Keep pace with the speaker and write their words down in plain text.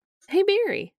Hey,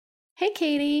 Mary. Hey,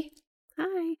 Katie.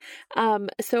 Hi.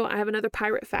 So I have another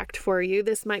pirate fact for you.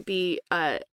 This might be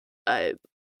a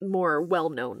more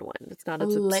well-known one. It's not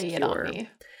as Lay obscure. it on me.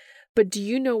 But do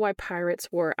you know why pirates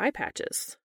wore eye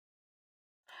patches?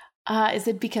 Is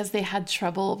it because they had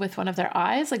trouble with one of their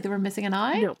eyes? Like they were missing an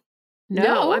eye?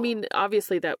 No. I mean,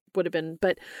 obviously that would have been,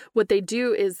 but what they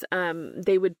do is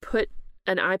they would put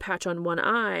an eye patch on one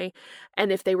eye,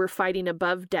 and if they were fighting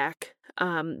above deck,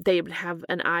 they would have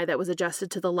an eye that was adjusted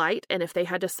to the light, and if they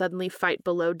had to suddenly fight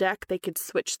below deck, they could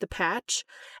switch the patch,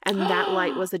 and that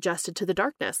light was adjusted to the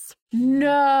darkness.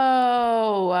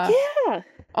 No. Yeah.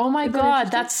 Oh my God,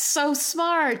 that's so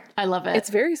smart. I love it. It's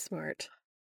very smart.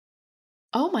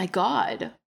 Oh my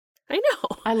God. I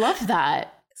know. I love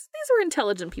that. These were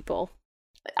intelligent people.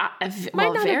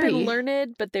 Might not have been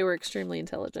learned, but they were extremely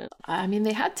intelligent. I mean,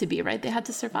 they had to be, right? They had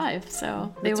to survive.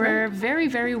 So they were very,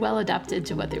 very well adapted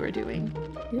to what they were doing.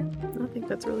 Yeah, I think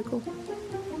that's really cool.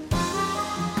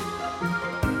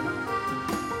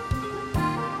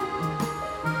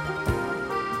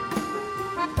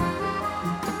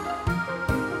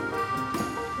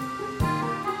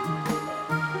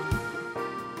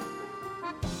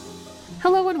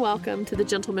 Hello and welcome to the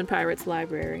Gentleman Pirates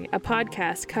Library, a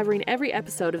podcast covering every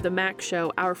episode of the Mac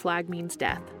show Our Flag Means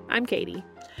Death. I'm Katie.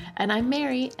 And I'm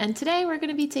Mary, and today we're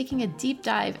going to be taking a deep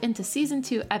dive into Season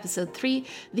 2, Episode 3,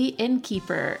 The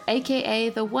Innkeeper, aka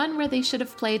the one where they should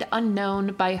have played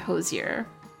Unknown by Hosier.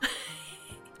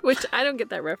 Which, I don't get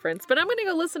that reference, but I'm going to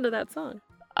go listen to that song.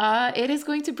 It is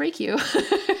going to break you.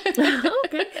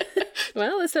 Okay.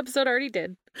 Well, this episode already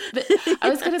did. But I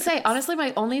was going to say, honestly,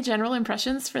 my only general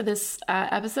impressions for this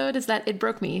episode is that it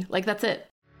broke me. Like, that's it.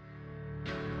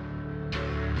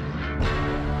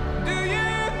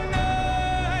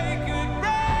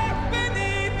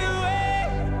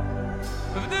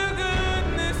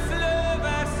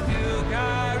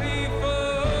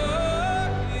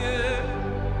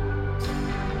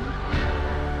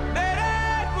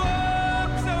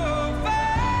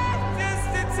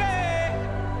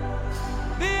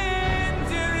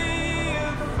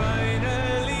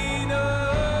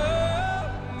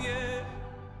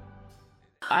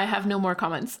 I have no more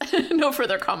comments. No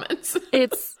further comments.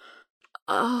 It's,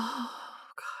 oh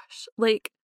gosh,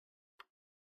 like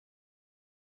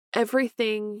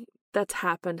everything that's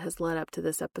happened has led up to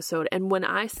this episode. And when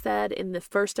I said in the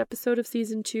first episode of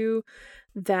season 2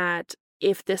 that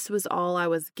if this was all I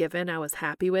was given, I was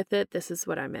happy with it, this is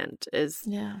what I meant is,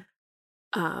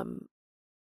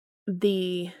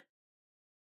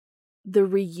 the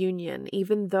reunion,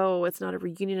 even though it's not a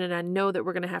reunion, and I know that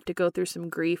we're going to have to go through some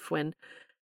grief when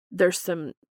there's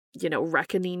some,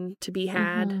 reckoning to be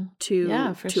had to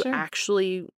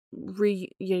actually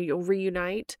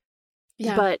reunite.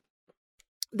 Yeah. But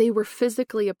they were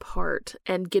physically apart,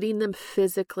 and getting them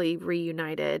physically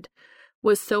reunited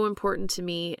was so important to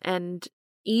me. And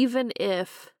even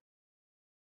if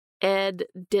Ed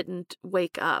didn't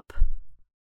wake up,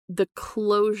 the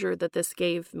closure that this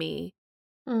gave me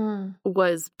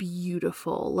was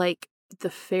beautiful. Like, the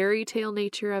fairy tale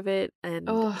nature of it, and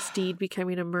Steed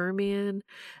becoming a merman,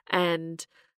 and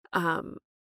him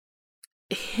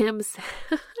I'm already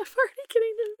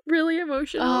getting really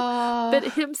emotional, but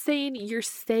him saying, "You're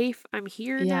safe, I'm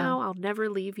here now, I'll never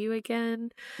leave you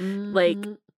again." Like,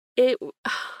 it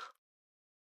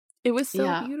was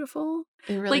so beautiful.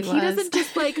 It really was. He doesn't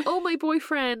just oh, my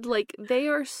boyfriend. Like, they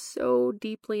are so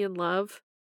deeply in love.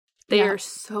 They are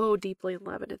so deeply in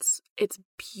love, and it's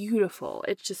beautiful.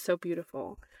 It's just so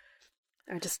beautiful.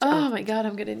 Oh my God,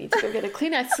 I'm going to need to go get a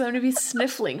Kleenex. So I'm going to be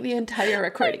sniffling the entire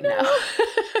recording now.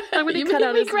 I'm going to cut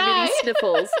out as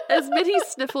many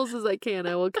sniffles as I can.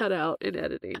 I will cut out in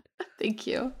editing. Thank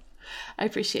you. I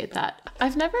appreciate that.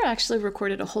 I've never actually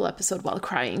recorded a whole episode while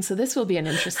crying, so this will be an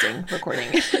interesting recording.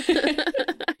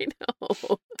 I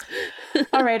know.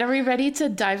 All right, are we ready to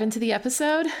dive into the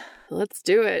episode? Let's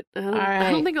do it. All right.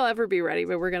 I don't think I'll ever be ready,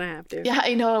 but we're going to have to. Yeah,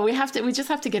 I know. We just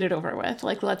have to get it over with.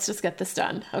 Like, let's just get this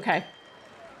done. Okay.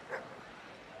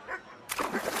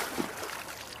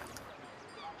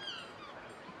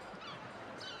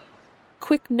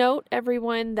 Quick note,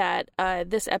 everyone, that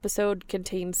this episode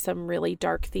contains some really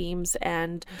dark themes,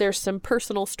 and there's some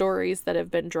personal stories that have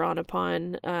been drawn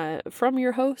upon from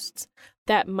your hosts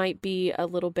that might be a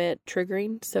little bit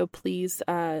triggering. So please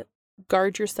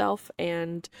guard yourself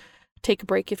and take a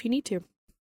break if you need to.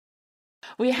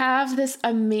 We have this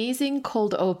amazing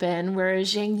cold open where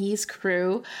Zhang Yi's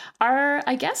crew are,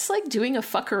 I guess, like doing a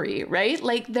fuckery, right?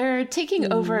 Like they're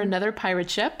taking over another pirate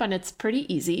ship, and it's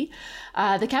pretty easy.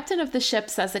 The captain of the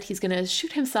ship says that he's going to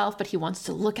shoot himself, but he wants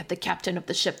to look at the captain of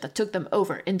the ship that took them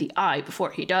over in the eye before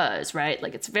he does, right?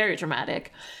 Like it's very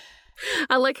dramatic.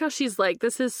 I like how she's like,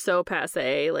 this is so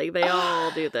passe. Like, they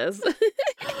all do this.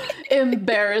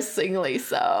 Embarrassingly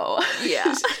so.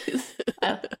 Yeah.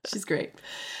 She's great.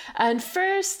 And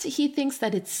first, he thinks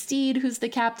that it's Steed who's the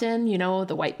captain, you know,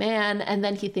 the white man. And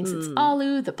then he thinks it's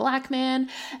Alu, the black man.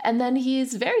 And then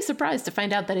he's very surprised to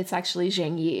find out that it's actually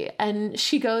Zheng Yi. And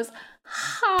she goes,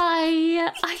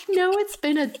 hi, I know it's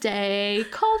been a day.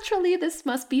 Culturally, this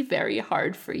must be very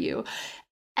hard for you.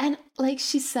 And like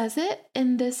she says it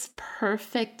in this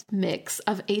perfect mix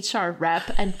of HR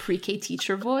rep and pre-K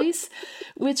teacher voice,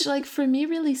 which like for me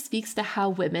really speaks to how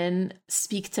women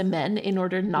speak to men in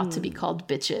order not to be called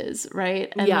bitches,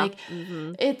 right? And like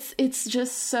it's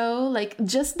just so like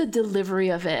just the delivery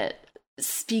of it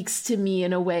speaks to me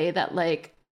in a way that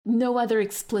like no other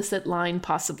explicit line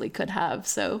possibly could have.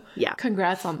 So yeah,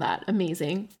 congrats on that.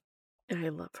 Amazing. I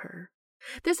love her.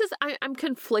 I'm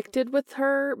conflicted with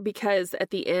her because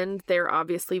at the end they're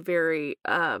obviously very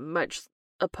much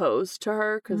opposed to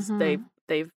her because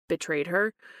they've betrayed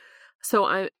her.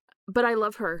 But I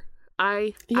love her.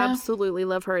 I absolutely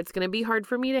love her. It's going to be hard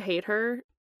for me to hate her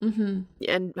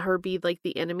and her be like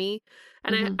the enemy.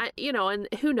 And I you know, and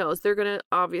who knows, they're going to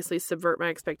obviously subvert my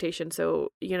expectations.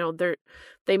 So, you know,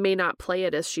 they may not play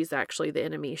it as she's actually the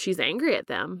enemy. She's angry at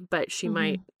them, but she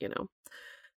might, you know,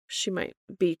 she might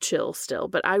be chill still,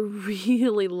 but I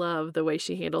really love the way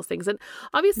she handles things. And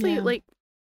obviously, like,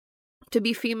 to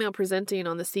be female presenting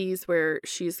on the seas where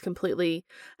she's completely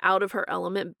out of her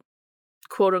element,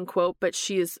 quote unquote, but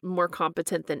she is more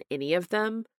competent than any of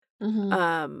them,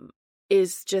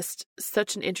 is just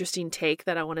such an interesting take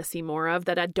that I want to see more of,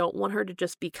 that I don't want her to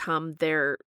just become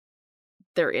their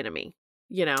enemy,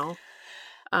 you know?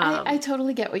 I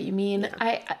totally get what you mean.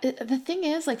 Yeah. The thing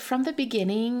is, like, from the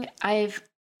beginning,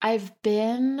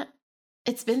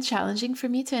 it's been challenging for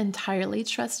me to entirely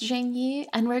trust Zheng Yi,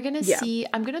 and we're going to see,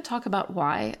 I'm going to talk about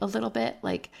why a little bit,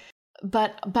 like,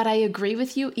 but I agree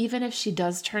with you, even if she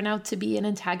does turn out to be an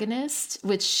antagonist,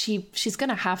 which she's going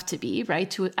to have to be,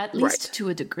 right? To at least to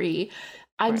a degree,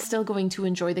 I'm still going to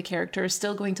enjoy the character,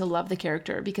 still going to love the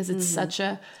character because it's such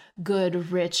a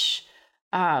good, rich,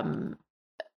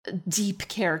 deep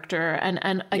character.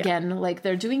 And again, like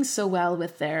they're doing so well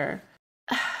with the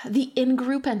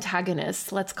in-group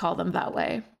antagonists, let's call them that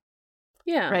way.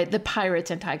 Yeah. Right. The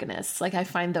pirate antagonists. Like, I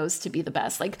find those to be the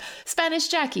best. Like Spanish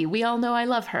Jackie. We all know I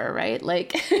love her, right?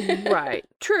 Like, right.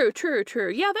 True.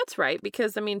 Yeah, that's right.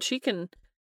 Because, I mean, she can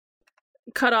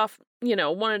cut off, you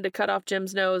know, wanted to cut off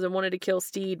Jim's nose and wanted to kill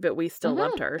Steed, but we still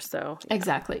loved her. So, yeah.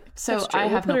 Exactly. So I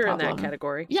have no problem. Put her in that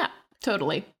category. Yeah,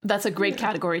 totally. That's a great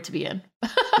category to be in.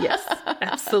 Yes,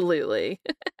 absolutely.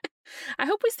 I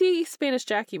hope we see Spanish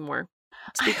Jackie more.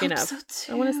 Speaking of,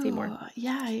 so I want to see more.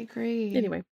 Yeah, I agree.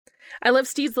 Anyway, I love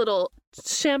Steve's little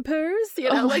champers.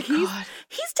 You know, like he's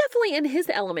definitely in his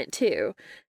element too.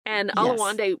 And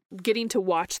Alawande getting to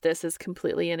watch this is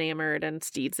completely enamored, and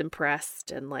Steve's impressed,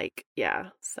 and like, yeah.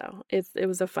 So it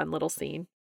was a fun little scene.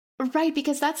 Right,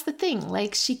 because that's the thing.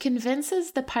 Like, she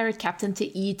convinces the pirate captain to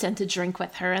eat and to drink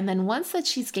with her. And then once that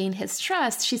she's gained his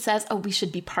trust, she says, oh, we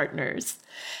should be partners.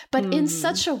 But in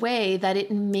such a way that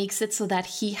it makes it so that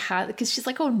he has, because she's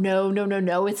like, oh, no.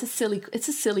 It's a silly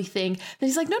thing. Then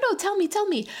he's like, no, tell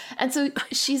me. And so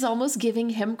she's almost giving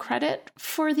him credit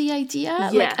for the idea.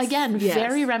 Yes, like, again,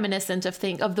 very reminiscent of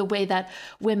the way that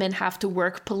women have to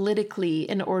work politically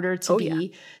in order to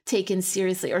be taken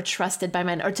seriously or trusted by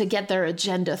men or to get their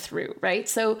agenda through, right?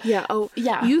 So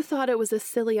you thought it was a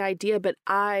silly idea, but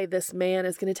this man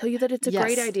is going to tell you that it's a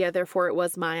great idea, therefore it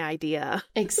was my idea.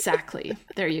 Exactly.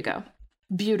 There you go.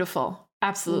 Beautiful.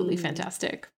 Absolutely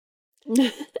fantastic.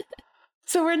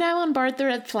 So we're now on board the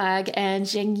Red Flag, and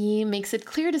Zheng Yi makes it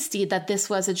clear to Steed that this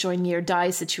was a join me or die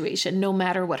situation, no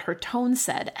matter what her tone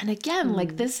said. And again,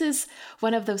 like, this is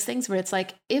one of those things where it's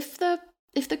like, if the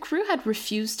crew had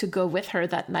refused to go with her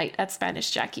that night at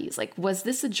Spanish Jackie's, like, was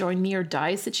this a join me or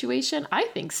die situation? I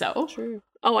think so. True.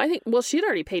 Oh, I think, well, she'd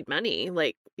already paid money.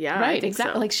 Like, yeah. Right,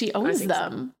 exactly. So. Like, she owns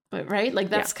them, right? Like,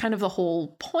 that's kind of the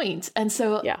whole point. And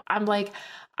so I'm like,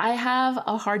 I have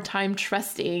a hard time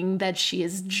trusting that she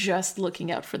is just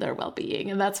looking out for their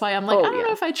well-being. And that's why I'm like, I don't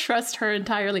know if I trust her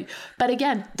entirely. But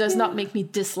again, does not make me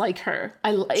dislike her.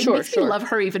 It makes me love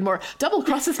her even more. Double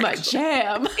cross is my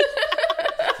jam.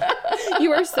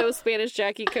 You are so Spanish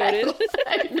Jackie coded.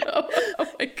 I know. Oh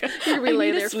my God. You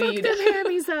relay there. Fuck them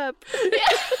hammies up.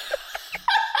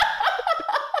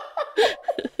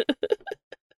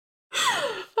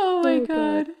 Oh my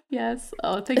God. Yes.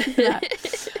 Oh, thank you for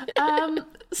that.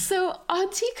 So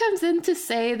Auntie comes in to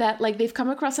say that, like, they've come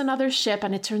across another ship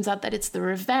and it turns out that it's the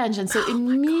Revenge. And so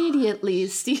immediately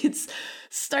Steed's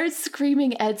starts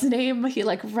screaming Ed's name. He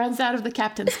like runs out of the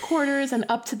captain's quarters and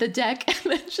up to the deck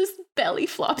and then just belly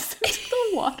flops into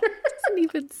the water. Doesn't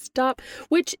even stop.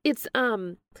 Which it's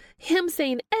him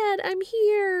saying, "Ed, I'm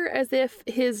here," as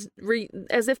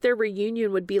if their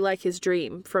reunion would be like his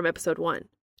dream from episode 1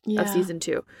 of season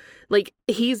 2. Like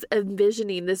he's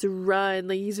envisioning this run,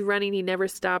 like he's running, he never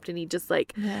stopped, and he just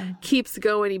like keeps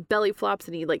going. He belly flops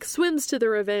and he like swims to the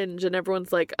Revenge, and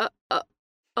everyone's like,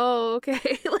 oh,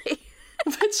 okay. Like,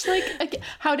 which like,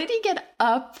 how did he get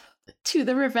up to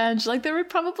the Revenge? Like there were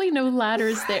probably no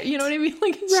ladders there. You know what I mean?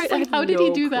 Like, it's just like how did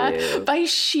he do that? By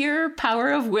sheer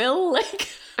power of will? Like,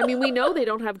 I mean, we know they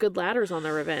don't have good ladders on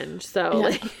the Revenge, so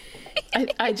like,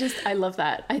 I love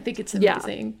that. I think it's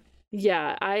amazing.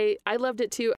 Yeah, I loved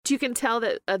it too. You can tell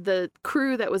that the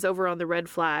crew that was over on the Red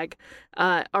Flag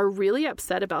are really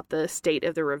upset about the state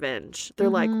of the Revenge. They're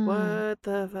like, what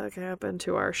the fuck happened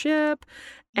to our ship?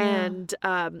 And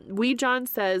Wee John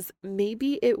says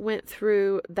maybe it went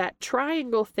through that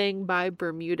triangle thing by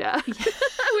Bermuda,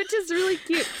 which is really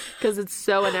cute because it's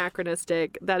so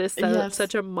anachronistic. That is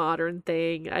such a modern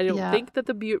thing. I don't think that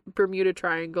the Bermuda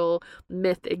Triangle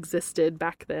myth existed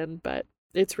back then, but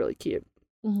it's really cute.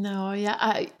 No,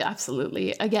 I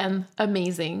absolutely. Again,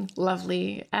 amazing,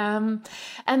 lovely. And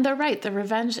they're right. The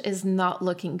Revenge is not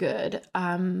looking good.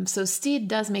 So Steed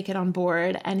does make it on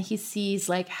board and he sees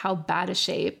like how bad a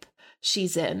shape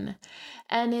she's in.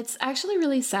 And it's actually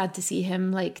really sad to see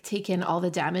him like take in all the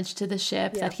damage to the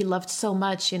ship that he loved so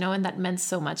much, you know, and that meant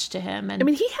so much to him. And I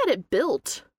mean, he had it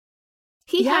built.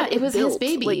 It was built. His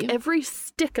baby. Like every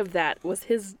stick of that was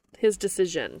his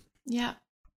decision. Yeah.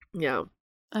 Yeah.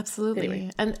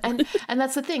 Absolutely. Anyway. And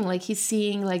that's the thing, like he's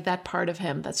seeing like that part of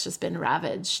him that's just been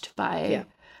ravaged by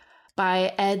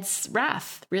Ed's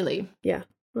wrath, really. Yeah.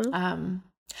 Well.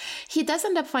 He does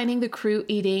end up finding the crew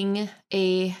eating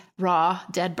a raw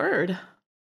dead bird.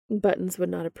 Buttons would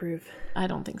not approve. I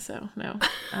don't think so. No.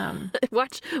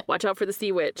 Watch out for the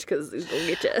sea witch because it's gonna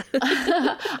get you.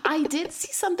 I did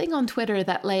see something on Twitter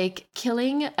that like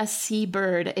killing a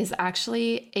seabird is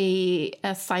actually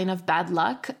a sign of bad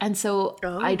luck, and so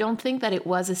I don't think that it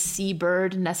was a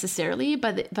seabird necessarily,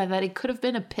 but that it could have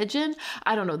been a pigeon.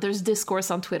 I don't know. There's discourse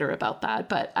on Twitter about that,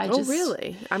 but I just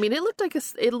really. I mean, it looked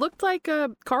like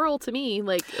a Carl to me,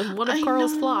 like one of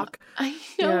Carl's flock. I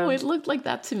know it looked like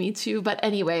that to me too, but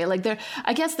anyway. Like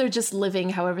I guess they're just living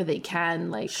however they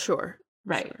can. Like sure,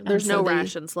 right. Sure. There's no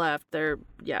rations left.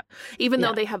 Even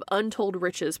though they have untold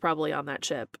riches probably on that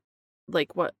ship, like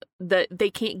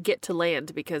they can't get to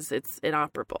land because it's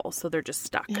inoperable, so they're just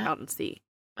stuck out in sea.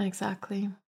 Exactly.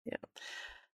 Yeah.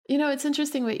 You know, it's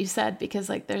interesting what you said because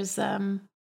like there's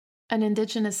an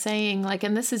indigenous saying, like,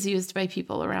 and this is used by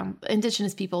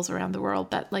indigenous peoples around the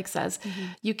world that like says,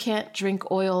 you can't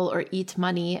drink oil or eat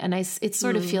money. And it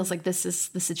sort of feels like this is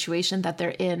the situation that they're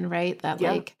in, right? That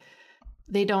like,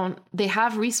 they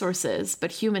have resources,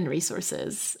 but human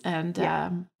resources.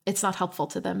 And it's not helpful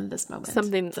to them in this moment.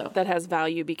 Something that has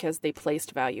value because they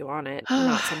placed value on it,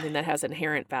 not something that has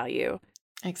inherent value.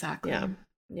 Exactly.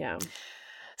 Yeah.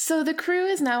 So the crew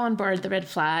is now on board the Red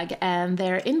Flag and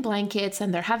they're in blankets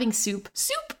and they're having soup.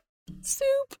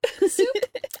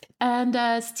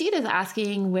 And Steed is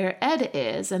asking where Ed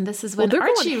is. And this is when they're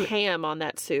Archie going ham on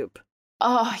that soup.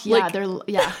 Oh, yeah. Like... They're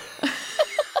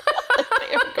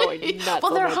going nuts.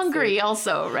 Well, they're hungry soup.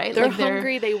 Also, right? They're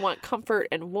hungry. They want comfort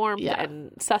and warmth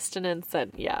and sustenance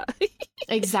and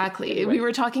Exactly. Anyway. We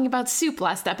were talking about soup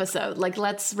last episode. Like,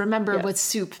 let's remember what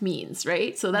soup means,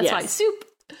 right? So that's why soup.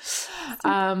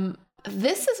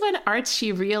 This is when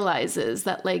Archie realizes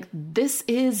that like this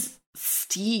is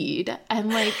Steed, and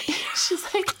like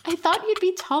she's like, I thought you'd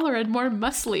be taller and more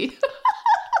muscly.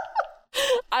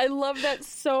 I love that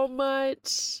so much.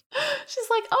 She's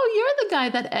like, oh, you're the guy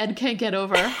that Ed can't get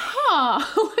over, huh?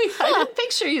 Like, I didn't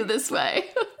picture you this way.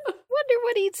 Wonder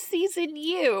what he sees in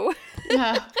you.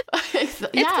 It's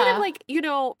kind of like, you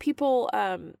know, people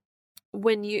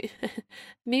when you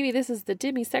maybe this is the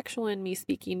demisexual in me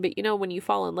speaking, but you know, when you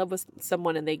fall in love with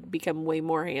someone and they become way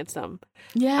more handsome,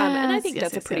 and I think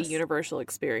that's a pretty universal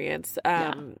experience.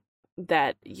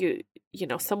 That you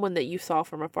know, someone that you saw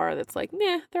from afar that's like,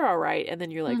 nah, they're all right, and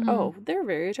then you're like, oh, they're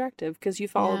very attractive because you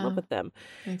fall in love with them.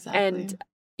 Exactly. And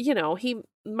you know, he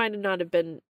might not have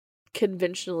been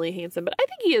conventionally handsome, but I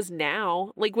think he is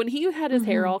now. Like when he had his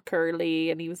hair all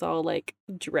curly and he was all like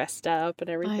dressed up and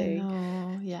everything. I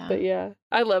know, yeah. But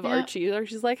I love Archie.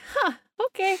 Archie's like,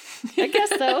 okay, I guess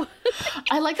so.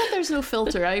 I like that there's no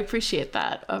filter. I appreciate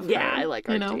that. I like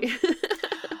Archie.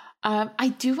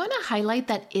 I do want to highlight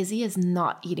that Izzy is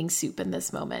not eating soup in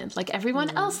this moment. Like everyone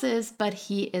else is, but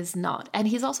he is not. And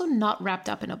he's also not wrapped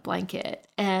up in a blanket.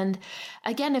 And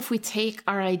again, if we take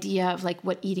our idea of like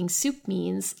what eating soup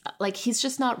means, like he's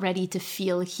just not ready to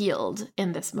feel healed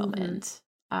in this moment.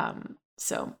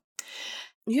 So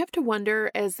you have to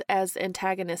wonder, as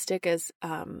antagonistic as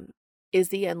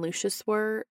Izzy and Lucius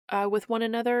were with one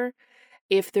another,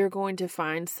 if they're going to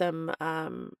find some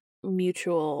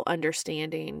mutual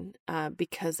understanding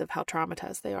because of how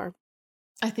traumatized they are.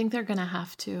 I think they're gonna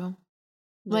have to.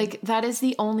 Like that is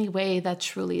the only way that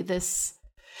truly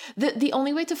the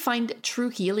only way to find true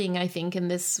healing, I think, in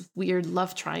this weird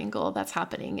love triangle that's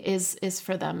happening is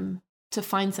for them to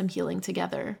find some healing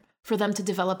together, for them to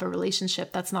develop a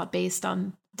relationship that's not based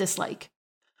on dislike.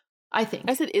 I think.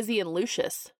 I said Izzy and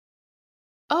Lucius.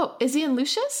 Oh, Izzy and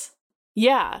Lucius?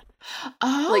 Yeah.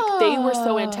 Oh. Like they were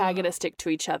so antagonistic to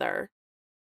each other.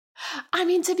 I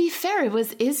mean, to be fair, it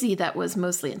was Izzy that was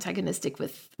mostly antagonistic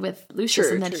with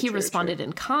Lucius, and then he responded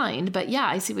in kind. But yeah,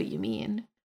 I see what you mean.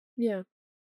 Yeah.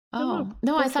 Oh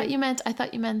no, I thought you meant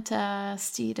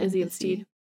Steed and Izzy and Steed.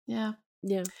 Yeah.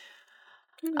 Yeah.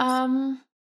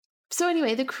 So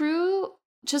anyway, the crew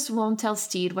just won't tell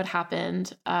Steed what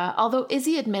happened, although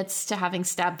Izzy admits to having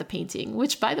stabbed the painting,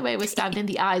 which, by the way, was stabbed in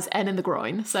the eyes and in the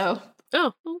groin. So.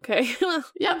 Oh, okay. Well,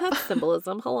 yeah, that's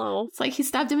symbolism. Hello. It's like he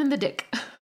stabbed him in the dick.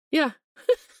 Yeah.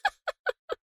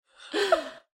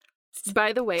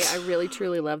 By the way, I really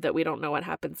truly love that we don't know what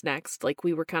happens next. Like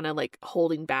we were kind of like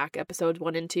holding back episodes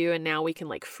 1 and 2, and now we can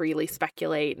like freely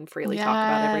speculate and freely talk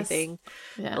about everything.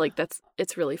 Yeah. Like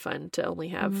it's really fun to only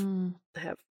have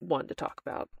one to talk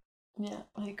about. Yeah,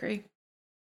 I agree.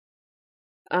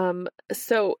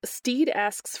 So Steed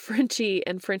asks Frenchie,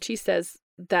 and Frenchie says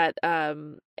that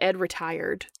Ed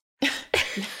retired.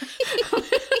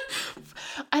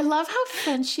 I love how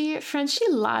Frenchie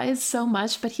lies so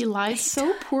much, but he lies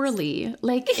so poorly.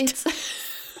 Like it's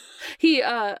he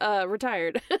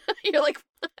retired. You're like,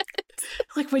 what?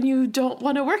 Like when you don't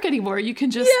want to work anymore, you can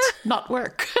just not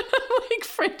work. Like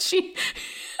Frenchie.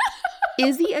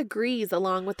 Izzy agrees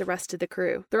along with the rest of the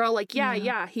crew. They're all like,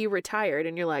 yeah, he retired.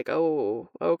 And you're like, oh,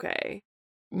 okay.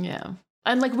 Yeah.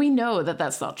 And like, we know that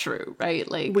that's not true, right?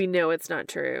 Like we know it's not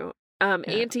true.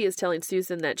 Auntie is telling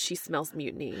Susan that she smells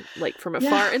mutiny, like from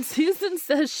afar. And Susan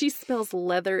says she smells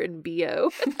leather and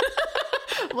BO.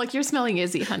 Like, you're smelling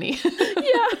Izzy, honey.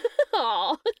 Yeah.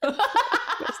 Aw.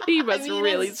 He must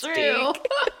really stink.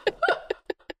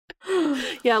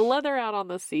 Yeah, leather out on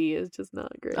the sea is just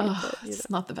not great. But, it's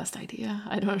not the best idea.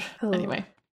 I don't. Anyway.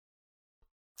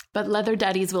 But leather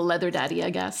daddies will leather daddy, I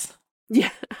guess.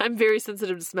 Yeah, I'm very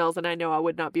sensitive to smells, and I know I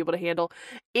would not be able to handle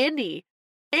any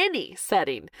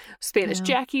setting. Spanish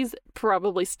Jackies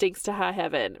probably stinks to high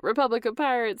heaven. Republic of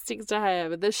Pirates stinks to high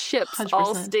heaven. The ships 100%.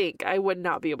 All stink. I would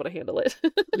not be able to handle it.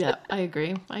 Yeah, I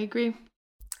agree.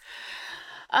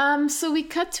 So we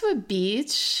cut to a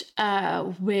beach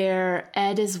where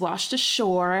Ed is washed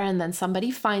ashore, and then somebody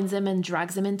finds him and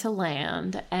drags him into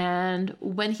land. And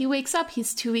when he wakes up,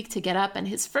 he's too weak to get up. And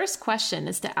his first question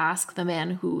is to ask the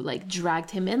man who like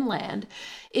dragged him inland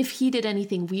if he did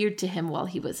anything weird to him while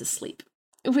he was asleep.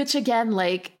 Which again,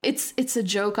 like it's a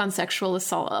joke on sexual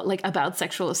assault, like about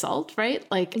sexual assault, right?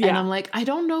 Like, and I'm like, I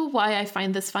don't know why I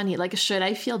find this funny. Like, should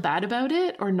I feel bad about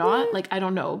it or not? Like, I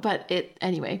don't know, but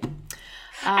anyway.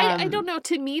 I don't know.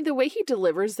 To me, the way he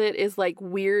delivers it is like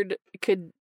weird.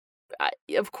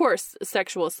 Of course,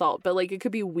 sexual assault, but like it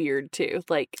could be weird too.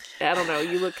 Like, I don't know.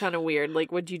 You look kind of weird.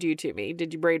 Like, what'd you do to me?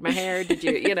 Did you braid my hair? Did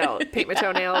you, paint my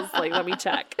toenails? Like, let me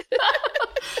check.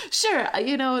 Sure.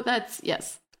 That's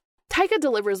yes. Taika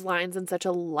delivers lines in such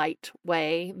a light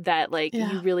way that like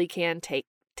you really can take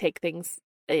things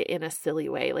in a silly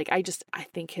way. Like, I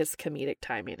think his comedic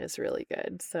timing is really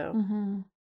good. So. Mm-hmm.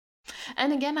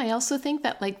 And again, I also think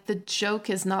that like the joke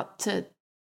is not to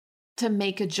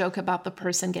make a joke about the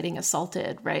person getting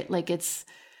assaulted, right? Like it's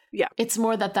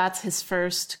more that that's his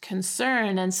first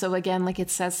concern. And so again, like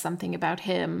it says something about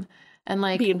him and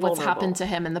like what's happened to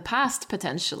him in the past,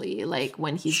 potentially, like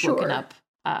when he's woken up.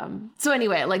 So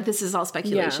anyway, like this is all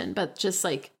speculation, but just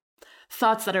like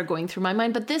thoughts that are going through my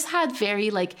mind. But this had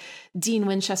very like Dean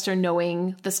Winchester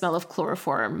knowing the smell of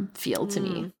chloroform feel to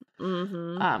me.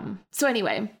 Mm-hmm. So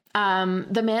anyway,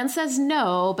 the man says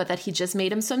no, but that he just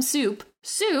made him some soup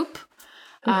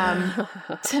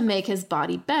to make his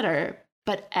body better.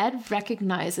 But Ed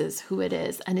recognizes who it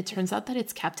is, and it turns out that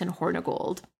it's Captain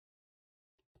Hornigold.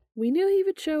 We knew he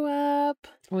would show up.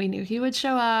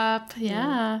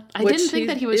 Yeah. I didn't think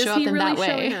that he would show up in that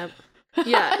way.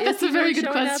 Yeah, that's a very good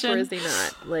question. Or is he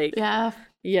not? Like,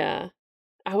 yeah.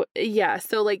 Yeah,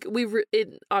 so like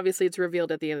obviously it's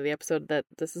revealed at the end of the episode that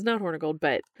this is not Hornigold,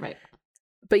 Right.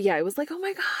 but yeah, it was like, oh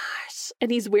my gosh. And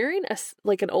he's wearing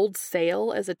like an old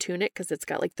sail as a tunic because it's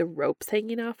got like the ropes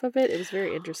hanging off of it. It was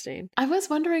very interesting. I was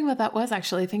wondering what that was,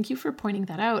 actually. Thank you for pointing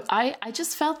that out. I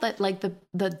just felt that like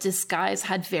the disguise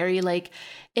had very like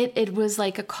it was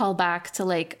like a callback to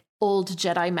like old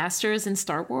Jedi masters in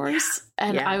Star Wars.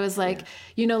 And I was like,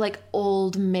 like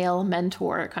old male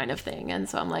mentor kind of thing. And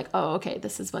so I'm like, oh, okay,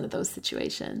 this is one of those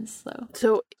situations.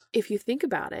 So if you think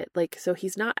about it, like, so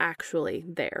he's not actually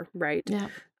there, right? Yeah.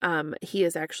 He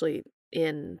is actually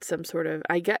in some sort of,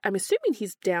 I'm assuming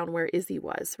he's down where Izzy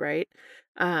was, right?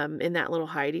 In that little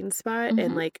hiding spot.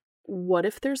 And like, what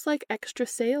if there's like extra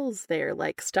sails there,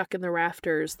 like stuck in the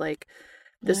rafters, like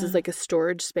this is like a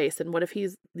storage space. And what if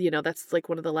he's, that's like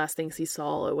one of the last things he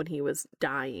saw when he was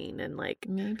dying, and like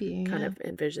maybe kind of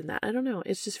envision that. I don't know.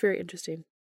 It's just very interesting.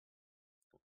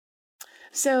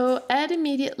 So Ed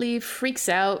immediately freaks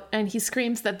out and he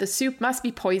screams that the soup must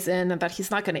be poison and that he's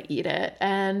not going to eat it.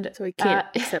 And so he can't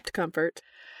accept comfort.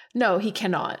 No, he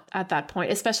cannot at that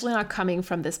point, especially not coming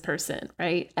from this person,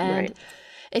 right? And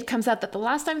it comes out that the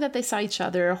last time that they saw each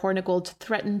other, Hornigold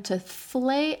threatened to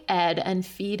flay Ed and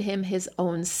feed him his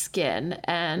own skin.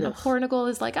 And Hornigold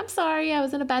is like, I'm sorry, I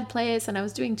was in a bad place and I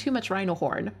was doing too much rhino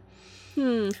horn.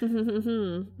 Yeah.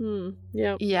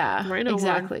 Yeah, rhino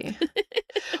exactly.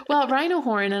 Well, rhino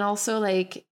horn, and also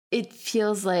like it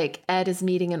feels like Ed is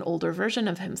meeting an older version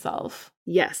of himself.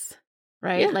 Yes.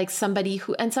 Right? Yeah. Like somebody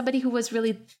who was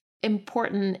really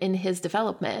important in his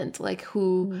development, like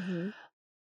who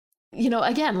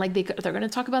again, like they're going to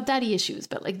talk about daddy issues,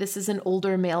 but like this is an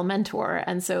older male mentor,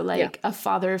 and so like a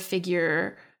father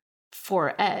figure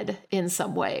for Ed in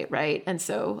some way, right? And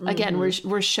so again,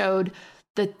 we're showed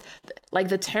the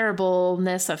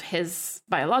terribleness of his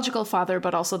biological father,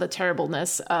 but also the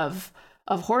terribleness of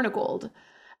Hornigold.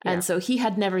 And so he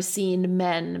had never seen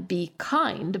men be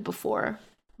kind before.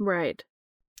 Right.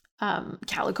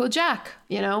 Calico Jack,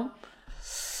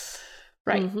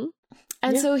 Right.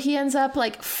 And so he ends up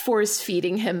like force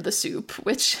feeding him the soup,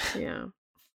 which yeah.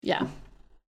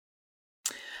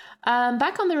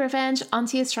 Back on the Revenge,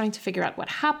 Auntie is trying to figure out what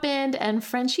happened, and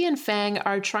Frenchie and Fang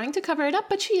are trying to cover it up,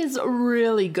 but she is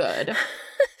really good.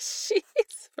 She's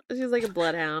like a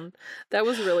bloodhound. That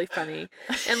was really funny.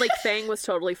 And like Fang was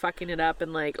totally fucking it up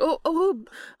and like, oh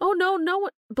no,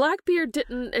 Blackbeard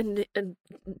didn't, and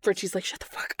Frenchie's like, shut the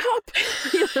fuck up.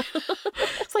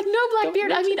 It's like, no,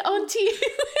 Blackbeard, I mean Auntie.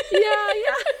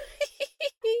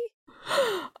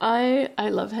 I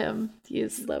love him.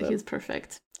 He's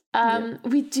perfect.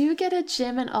 We do get a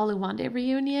Jim and Oluwande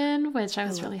reunion, which I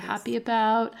was really happy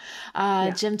about.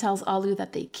 Jim tells Olu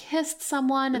that they kissed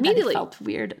someone and that it felt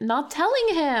weird not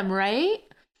telling him, right?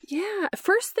 Yeah.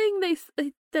 First thing they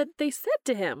said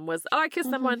to him was, oh, I kissed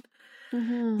someone.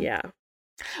 Yeah.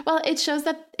 Well, it shows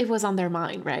that it was on their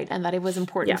mind, right? And that it was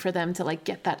important for them to like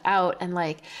get that out, and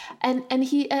like and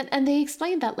they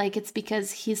explained that like it's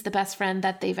because he's the best friend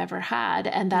that they've ever had,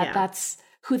 and that's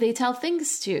who they tell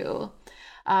things to.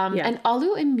 And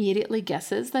Olu immediately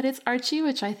guesses that it's Archie,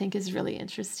 which I think is really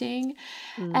interesting.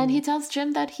 And he tells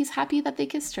Jim that he's happy that they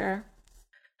kissed her.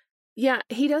 Yeah,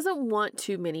 he doesn't want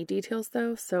too many details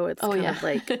though, so it's kind of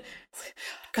like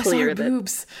clear that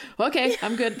boobs. Okay,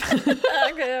 I'm good.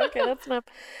 okay, that's enough.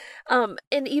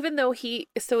 And even though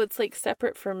so it's like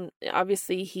separate from,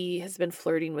 obviously he has been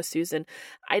flirting with Susan.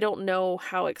 I don't know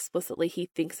how explicitly he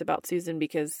thinks about Susan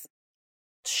because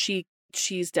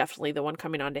she's definitely the one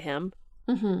coming on to him.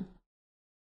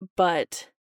 But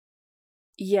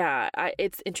yeah,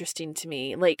 it's interesting to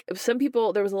me. Like some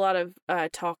people, there was a lot of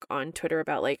talk on Twitter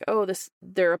about like, oh,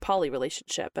 they're a poly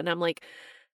relationship, and I'm like,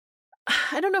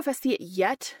 I don't know if I see it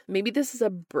yet. Maybe this is a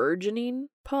burgeoning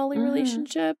poly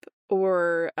relationship,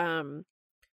 or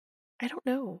I don't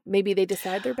know. Maybe they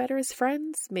decide they're better as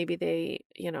friends. Maybe they,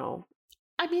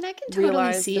 I mean, I can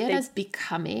totally see it as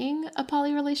becoming a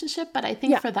poly relationship, but I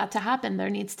think for that to happen, there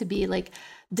needs to be like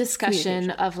discussion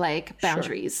of like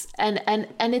boundaries, and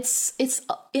it's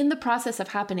in the process of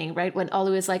happening, right? When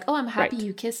Olu is like, "Oh, I'm happy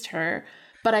you kissed her,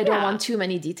 but I don't want too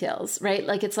many details," right?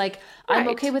 Like it's like I'm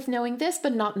okay with knowing this,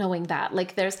 but not knowing that.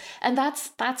 Like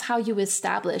that's how you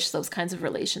establish those kinds of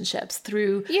relationships,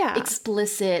 through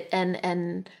explicit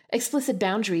and explicit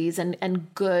boundaries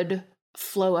and good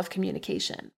flow of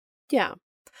communication. Yeah.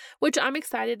 Which I'm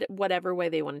excited whatever way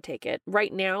they want to take it.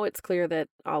 Right now, it's clear that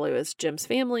Olu is Jim's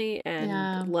family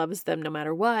and loves them no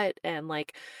matter what. And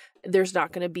like, there's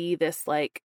not going to be this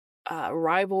like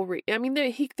rivalry. I mean,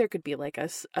 there could be like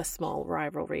a small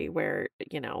rivalry where,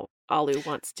 Olu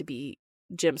wants to be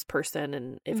Jim's person,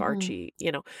 and if Archie,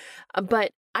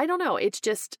 but I don't know. It's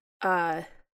just,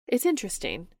 it's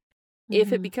interesting.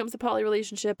 If it becomes a poly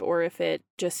relationship or if it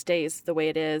just stays the way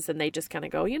it is and they just kind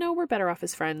of go, we're better off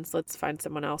as friends. Let's find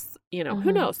someone else.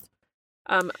 Who knows?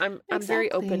 I'm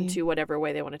very open to whatever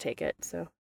way they want to take it. So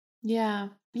yeah,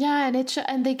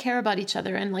 and they care about each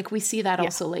other, and like we see that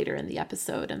also later in the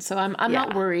episode, and so I'm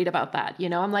not worried about that.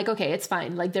 I'm like, okay, it's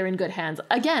fine. Like they're in good hands.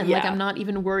 Again, like I'm not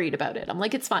even worried about it. I'm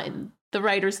like, it's fine. The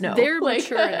writers know they're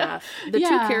mature enough. The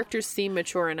two characters seem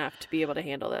mature enough to be able to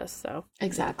handle this. So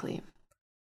exactly.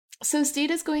 So Steed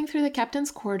is going through the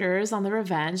captain's quarters on the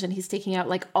Revenge, and he's taking out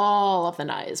like all of the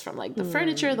knives from like the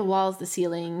furniture, the walls, the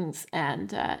ceilings,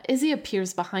 and Izzy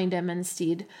appears behind him, and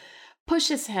Steed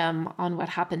pushes him on what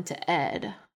happened to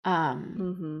Ed.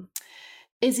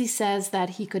 Izzy says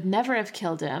that he could never have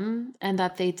killed him and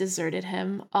that they deserted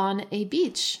him on a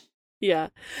beach. Yeah.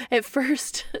 At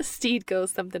first, Steed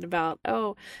goes something about,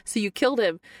 oh, so you killed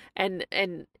him. And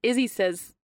Izzy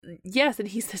says, yes. And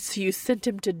he says, so you sent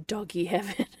him to doggy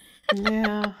heaven.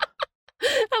 Yeah.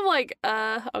 I'm like,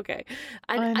 okay.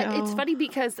 It's funny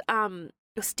because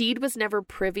Steed was never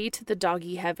privy to the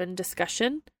doggy heaven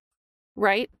discussion,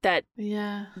 right? That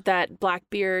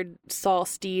Blackbeard saw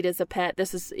Steed as a pet.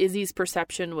 This is Izzy's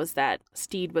perception, was that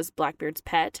Steed was Blackbeard's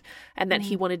pet and that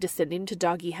he wanted to send him to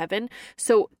doggy heaven.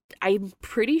 So I'm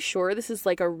pretty sure this is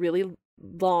like a really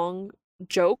long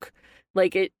joke.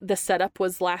 Like the setup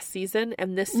was last season,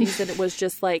 and this season it was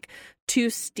just like to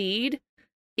Steed,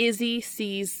 Izzy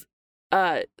sees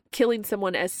killing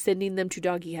someone as sending them to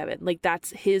doggy heaven. Like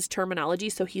that's his terminology,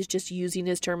 so he's just using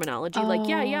his terminology. Like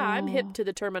I'm hip to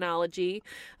the terminology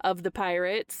of the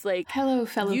pirates. Like, hello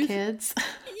fellow kids.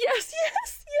 Yes.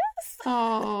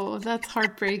 Oh, that's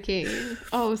heartbreaking.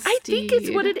 Oh, Steed. I think it's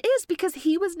what it is, because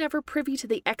he was never privy to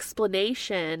the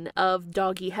explanation of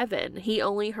doggy heaven. He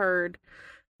only heard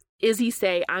Izzy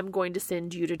say, I'm going to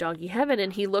send you to doggy heaven,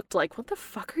 and he looked like, what the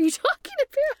fuck are you talking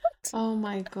about? Oh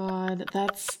my god,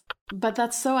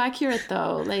 that's so accurate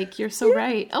though. Like, you're so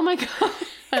right. Oh my god,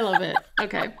 I love it.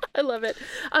 Okay, I love it.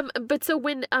 But so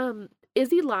when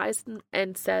Izzy lies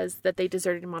and says that they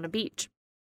deserted him on a beach,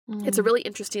 it's a really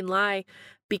interesting lie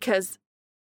because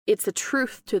it's a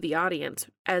truth to the audience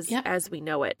as we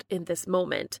know it in this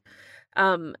moment,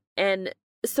 and.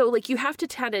 So, like, you have to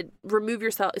kind of remove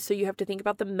yourself. So you have to think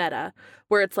about the meta,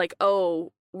 where it's like,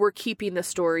 oh, we're keeping the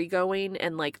story going,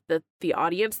 and like the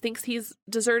audience thinks he's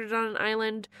deserted on an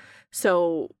island,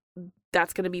 so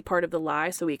that's going to be part of the lie,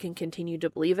 so we can continue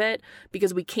to believe it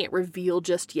because we can't reveal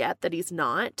just yet that he's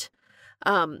not.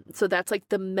 So that's like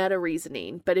the meta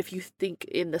reasoning. But if you think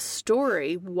in the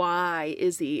story, why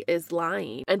Izzy is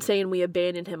lying and saying we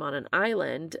abandoned him on an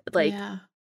island, like. Yeah.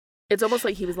 It's almost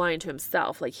like he was lying to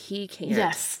himself. Like he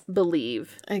can't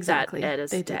believe that Ed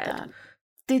is dead.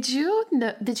 Did you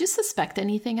suspect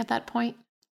anything at that point?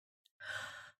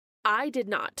 I did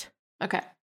not. Okay.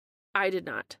 I did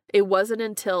not. It wasn't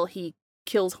until he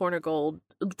kills Hornigold.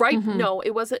 Right? No,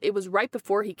 it wasn't. It was right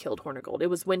before he killed Hornigold. It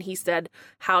was when he said,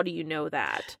 "How do you know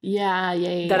that?" Yeah.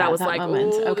 That I was like,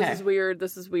 "Oh, okay.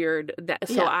 This is weird."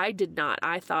 So I did not.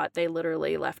 I thought they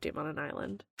literally left him on an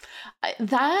island.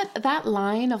 That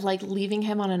line of like leaving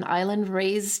him on an island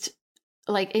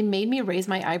it made me raise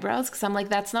my eyebrows, because I'm like,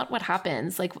 that's not what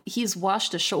happens. Like, he's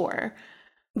washed ashore.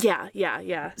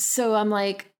 Yeah. So I'm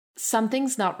like,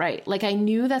 something's not right. Like, I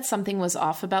knew that something was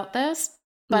off about this.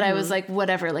 But I was like,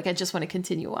 whatever, like, I just want to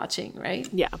continue watching, right?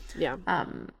 Yeah.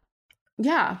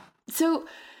 Yeah. So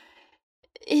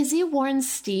Izzy warns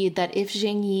Steed that if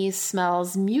Zheng Yi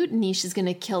smells mutiny, she's going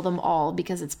to kill them all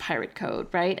because it's pirate code,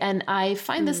 right? And I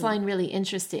find this line really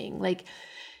interesting. Like,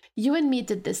 you and me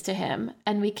did this to him,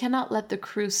 and we cannot let the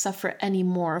crew suffer any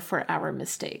more for our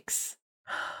mistakes.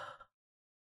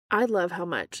 I love how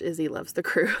much Izzy loves the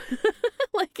crew.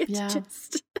 Like, it's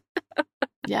just...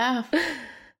 Yeah.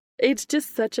 It's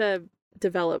just such a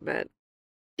development.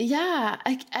 Yeah.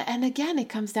 And again, it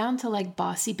comes down to like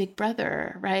bossy big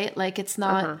brother, right? Like, it's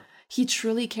not, he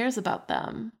truly cares about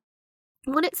them.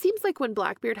 When it seems like when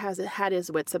Blackbeard had his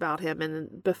wits about him,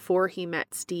 and before he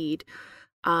met Steed,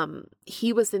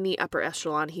 he was in the upper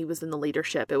echelon. He was in the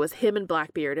leadership. It was him and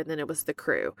Blackbeard, and then it was the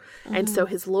crew. And so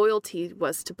his loyalty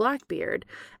was to Blackbeard.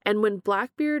 And when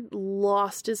Blackbeard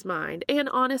lost his mind and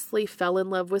honestly fell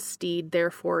in love with Steed,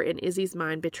 therefore in Izzy's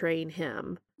mind betraying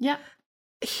him,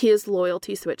 his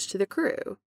loyalty switched to the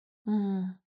crew.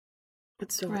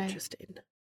 It's so interesting.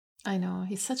 I know.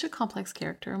 He's such a complex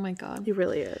character. Oh my God. He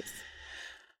really is.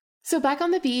 So back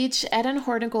on the beach, Ed and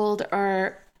Hornigold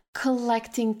are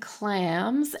collecting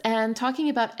clams and talking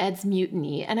about Ed's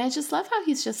mutiny. And I just love how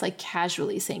he's just like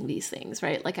casually saying these things,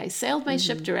 right? Like, I sailed my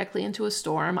ship directly into a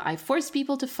storm. I forced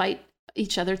people to fight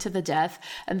each other to the death,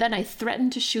 and then I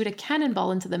threatened to shoot a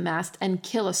cannonball into the mast and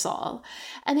kill us all.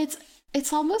 And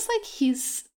it's almost like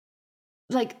he's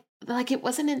like it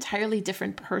was an entirely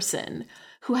different person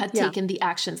who had taken the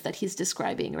actions that he's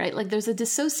describing, right? Like there's a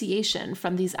dissociation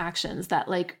from these actions that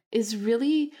like is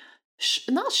really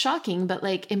not shocking, but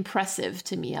like impressive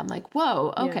to me. I'm like,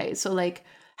 whoa, okay. So like,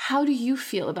 how do you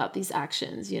feel about these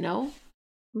actions, you know?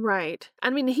 Right. I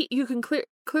mean, you can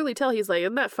clearly tell he's like,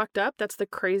 isn't that fucked up? That's the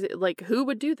crazy, like, who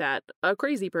would do that? A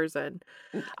crazy person.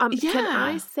 Can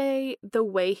I say the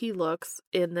way he looks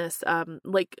in this,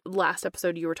 like last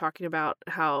episode you were talking about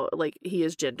how like he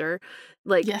is gender,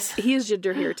 like he is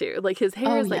gender here too. Like his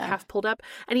hair is like half pulled up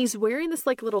and he's wearing this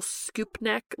like little scoop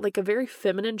neck, like a very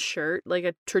feminine shirt, like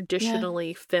a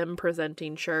traditionally femme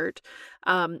presenting shirt,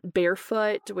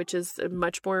 barefoot, which is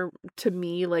much more to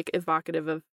me like evocative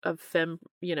of femme,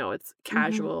 you know, it's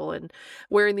casual and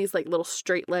wearing these like little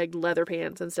straight legged leather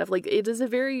pants and stuff. Like it is a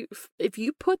very, if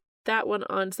you put that one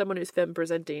on someone who's femme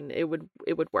presenting, it would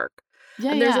work.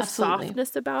 Yeah, and there's a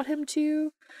softness about him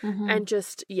too. And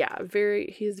just,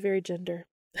 he's very gender.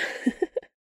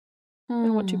 I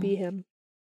want to be him.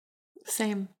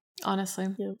 Same, honestly.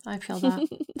 Yeah. I feel that.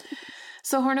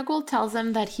 So Hornigold tells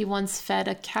him that he once fed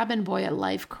a cabin boy a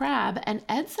live crab, and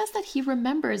Ed says that he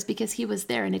remembers because he was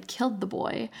there and it killed the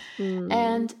boy.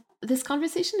 And this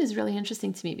conversation is really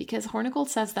interesting to me because Hornigold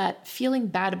says that feeling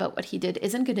bad about what he did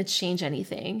isn't going to change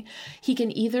anything. He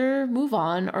can either move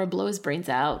on or blow his brains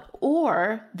out,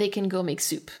 or they can go make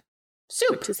soup.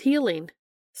 Which is healing.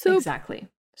 Soup. Exactly.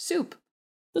 Soup,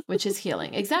 which is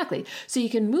healing. Exactly. So you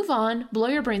can move on, blow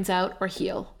your brains out, or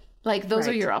heal. Like, those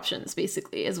are your options,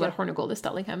 basically, is what Hornigold is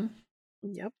telling him.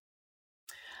 Yep.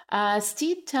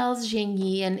 Steed tells Zhang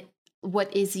Yi and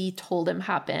what Izzy told him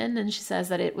happened, and she says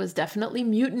that it was definitely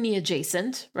mutiny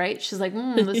adjacent, right? She's like,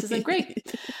 this isn't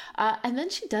great. And then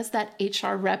she does that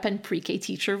HR rep and pre-K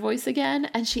teacher voice again,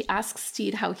 and she asks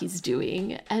Steed how he's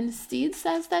doing. And Steed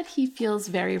says that he feels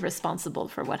very responsible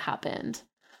for what happened.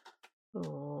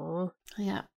 Aww.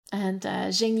 Yeah. And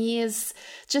Zheng Yi is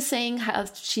just saying how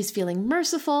she's feeling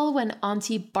merciful when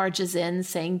Auntie barges in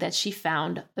saying that she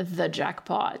found the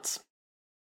jackpot.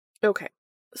 Okay.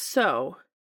 So,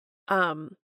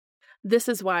 this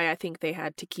is why I think they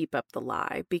had to keep up the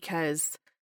lie, because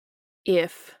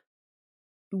if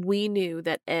we knew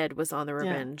that Ed was on the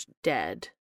Revenge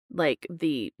dead, like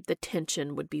the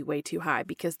tension would be way too high,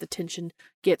 because the tension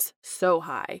gets so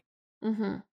high.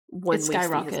 When it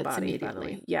skyrockets his body,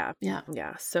 immediately. Yeah.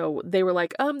 So they were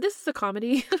like, this is a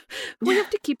comedy. We have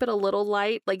to keep it a little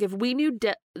light. Like if we knew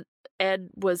Ed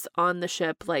was on the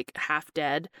ship, like half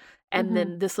dead, and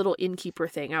then this little innkeeper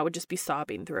thing, I would just be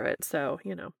sobbing through it. So,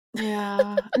 you know.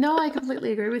 Yeah. No, I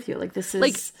completely agree with you. Like this is,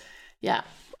 like,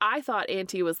 I thought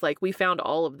Auntie was like, we found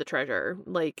all of the treasure.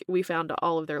 Like we found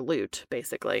all of their loot,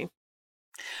 basically.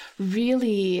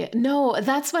 Really? No,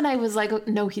 that's when I was like,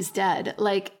 no, he's dead.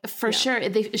 Like, for sure,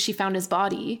 she found his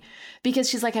body because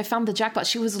she's like, I found the jackpot.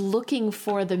 She was looking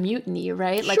for the mutiny,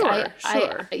 right? Like,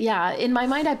 sure. In my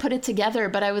mind, I put it together,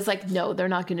 but I was like, no, they're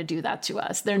not going to do that to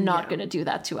us. They're not going to do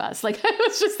that to us. Like, I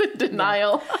was just in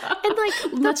denial. And like,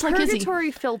 the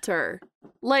purgatory filter.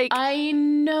 Like, I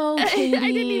know, Katie.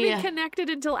 I didn't even connect it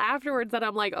until afterwards that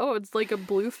I'm like, oh, it's like a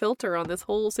blue filter on this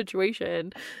whole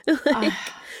situation.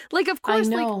 Like, of course,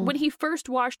 like when he first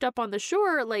washed up on the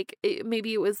shore, like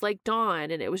maybe it was like dawn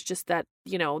and it was just that,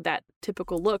 you know, that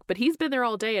typical look, but he's been there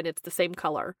all day and it's the same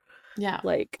color. Yeah.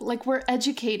 Like we're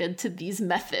educated to these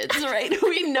methods, right?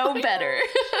 We know better.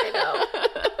 I know.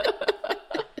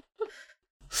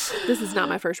 This is not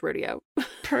my first rodeo.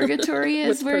 Purgatory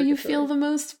is where you feel the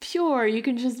most pure. You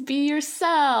can just be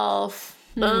yourself.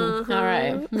 All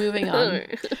right, moving on.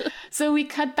 So we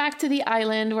cut back to the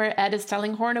island where Ed is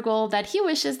telling Hornigold that he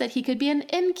wishes that he could be an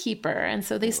innkeeper. And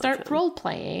so they start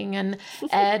role-playing. And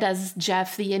Ed as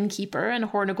Jeff, the innkeeper, and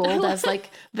Hornigold as,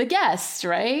 like, the guest,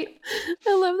 right?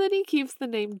 I love that he keeps the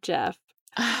name Jeff.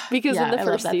 Because in the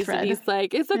first season, he's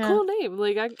like, it's a cool name.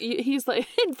 Like, he's like,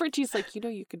 in French, he's like, you know,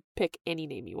 you could pick any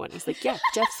name you want. He's like, yeah,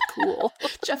 Jeff's cool.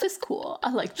 Jeff is cool.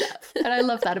 I like Jeff. And I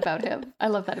love that about him.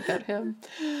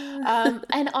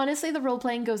 And honestly, the role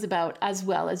playing goes about as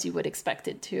well as you would expect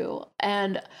it to.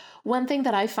 And one thing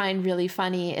that I find really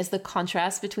funny is the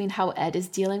contrast between how Ed is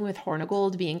dealing with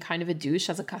Hornigold being kind of a douche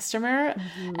as a customer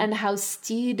and how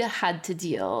Steed had to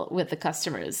deal with the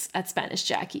customers at Spanish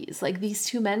Jackie's. Like, these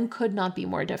two men could not be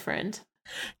more different.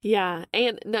 Yeah.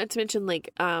 And not to mention,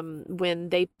 like, when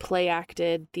they play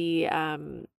acted the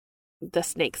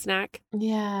snake snack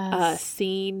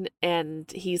scene,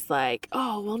 and he's like,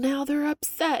 oh, well, now they're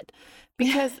upset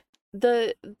because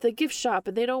the gift shop,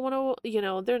 and they don't want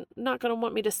to, they're not going to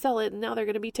want me to sell it, and now they're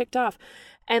going to be ticked off.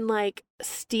 And like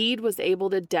Steed was able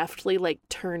to deftly like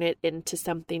turn it into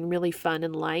something really fun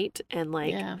and light, and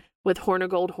like with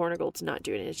Hornigold's not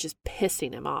doing it. It's just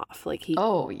pissing him off. Like he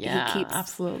keeps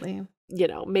absolutely,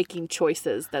 making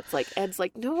choices that's like, Ed's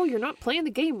like, no, you're not playing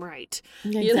the game right.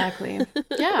 Exactly.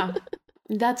 Yeah.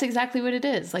 That's exactly what it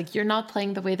is. Like, you're not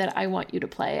playing the way that I want you to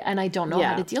play, and I don't know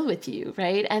how to deal with you,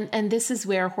 right? And this is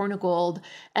where Hornigold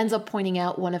ends up pointing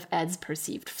out one of Ed's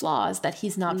perceived flaws, that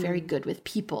he's not very good with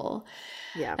people.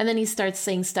 Yeah. And then he starts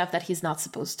saying stuff that he's not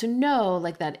supposed to know,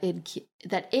 like that Id,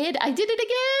 I did it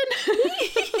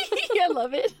again! I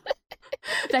love it.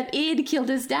 That Id killed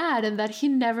his dad, and that he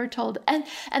never told, and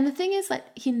the thing is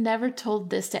that he never told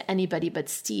this to anybody but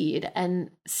Steed,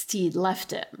 and Steed left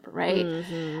him, right?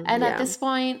 Mm-hmm, and at this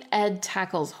point, Ed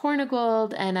tackles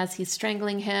Hornigold, and as he's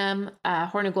strangling him,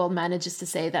 Hornigold manages to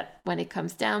say that what it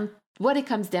comes down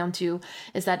to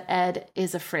is that Ed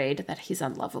is afraid that he's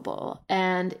unlovable,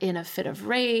 and in a fit of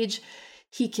rage,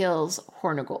 he kills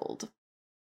Hornigold.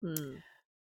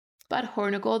 But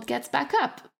Hornigold gets back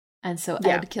up. And so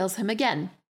Ed kills him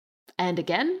again, and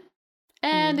again,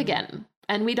 and again.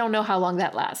 And we don't know how long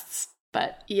that lasts,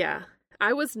 but... Yeah.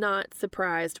 I was not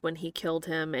surprised when he killed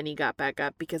him and he got back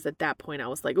up, because at that point I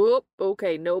was like, oh,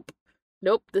 okay, nope,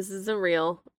 this isn't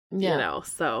real. Yeah.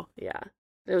 So, yeah.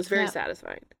 It was very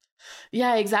satisfying.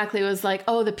 Yeah, exactly. It was like,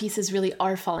 oh, the pieces really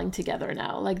are falling together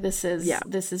now. Like, this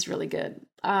is really good.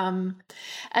 And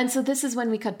so this is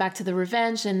when we cut back to the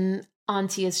revenge, and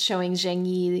Auntie is showing Zheng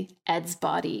Yi Ed's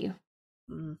body.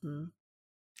 Mm-hmm.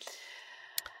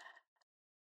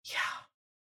 Yeah.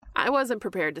 I wasn't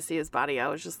prepared to see his body. I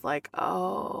was just like,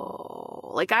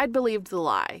 oh. Like, I'd believed the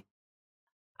lie.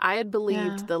 I had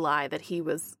believed the lie that he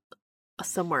was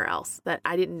somewhere else, that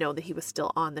I didn't know that he was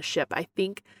still on the ship. I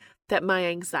think that my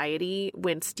anxiety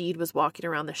when Steed was walking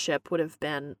around the ship would have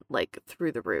been, like,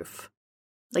 through the roof.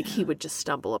 Like, he would just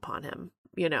stumble upon him,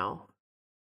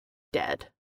 dead.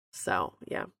 So,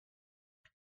 yeah.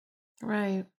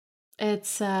 Right.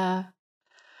 It's, as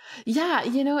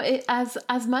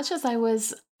much as I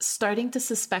was starting to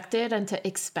suspect it and to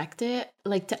expect it,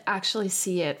 like, to actually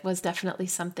see it was definitely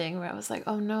something where I was like,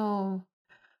 oh no.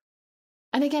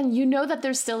 And again, that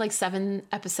there's still like 7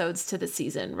 episodes to the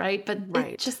season, right? But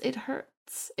it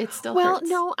hurts. It still hurts. Well,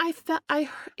 no,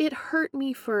 it hurt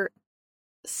me for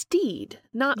Steed,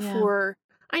 not for,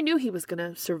 I knew he was going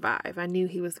to survive. I knew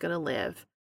he was going to live.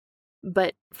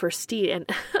 But for Steed, and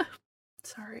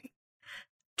sorry,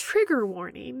 trigger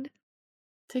warning.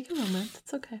 Take a moment.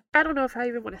 It's okay. I don't know if I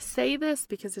even want to say this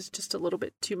because it's just a little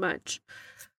bit too much,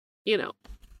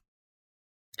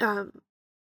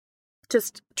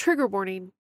 just trigger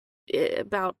warning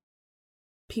about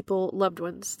loved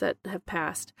ones that have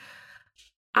passed.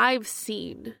 I've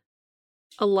seen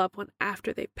a loved one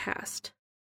after they've passed.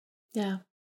 Yeah.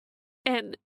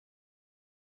 And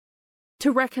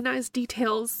to recognize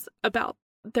details about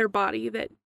their body that,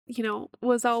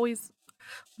 was always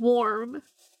warm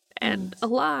and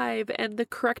alive and the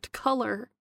correct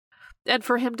color. And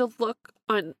for him to look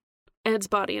on Ed's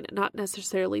body and it not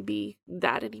necessarily be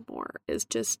that anymore is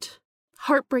just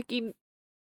heartbreaking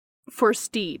for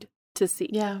Steed to see.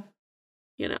 Yeah.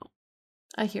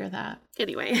 I hear that.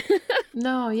 Anyway.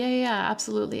 No, yeah,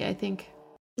 absolutely. I think.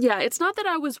 Yeah, it's not that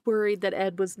I was worried that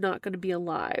Ed was not going to be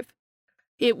alive.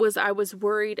 I was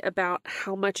worried about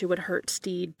how much it would hurt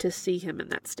Steed to see him in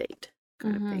that state,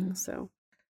 kind of thing. So,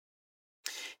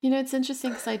 it's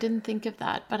interesting because I didn't think of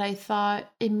that, but I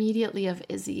thought immediately of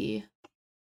Izzy.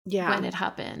 Yeah, when it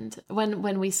happened,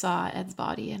 when we saw Ed's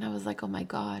body, and I was like, oh my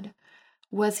God,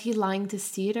 was he lying to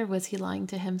Steed or was he lying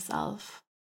to himself?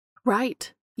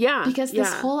 Right. Yeah. Because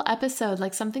this whole episode,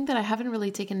 like, something that I haven't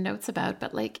really taken notes about,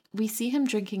 but like, we see him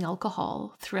drinking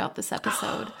alcohol throughout this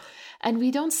episode. And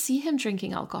we don't see him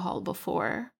drinking alcohol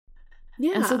before.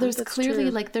 Yeah. And so there's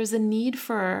clearly like, there's a need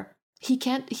for,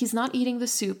 he's not eating the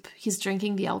soup. He's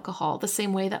drinking the alcohol the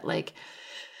same way that like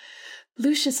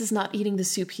Lucius is not eating the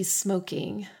soup. He's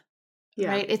smoking. Yeah.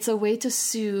 Right. It's a way to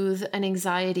soothe an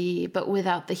anxiety, but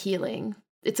without the healing.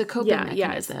 It's a coping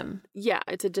mechanism.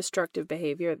 It's a destructive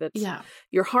behavior that's,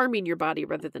 you're harming your body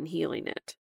rather than healing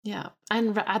it. Yeah.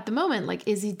 And at the moment, like,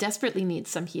 Izzy desperately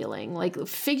needs some healing, like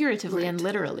figuratively and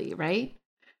literally, right?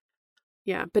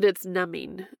 Yeah, but it's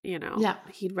numbing, Yeah.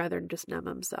 He'd rather just numb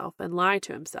himself and lie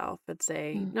to himself and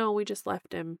say, no, we just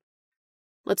left him.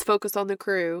 Let's focus on the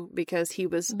crew because he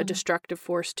was a destructive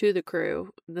force to the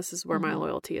crew. And this is where my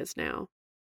loyalty is now.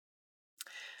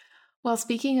 Well,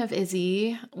 speaking of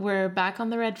Izzy, we're back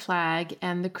on the red flag,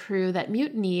 and the crew that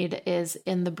mutinied is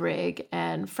in the brig.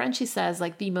 And Frenchie says,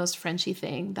 like, the most Frenchy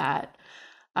thing that,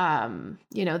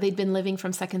 they'd been living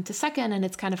from second to second, and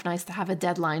it's kind of nice to have a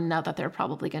deadline now that they're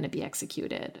probably going to be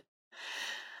executed.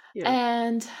 Yeah.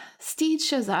 And Steed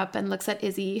shows up and looks at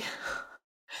Izzy.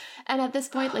 And at this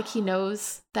point, like, he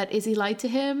knows that Izzy lied to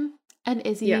him. And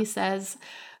Izzy says,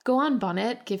 "Go on,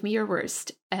 Bonnet, give me your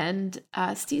worst." And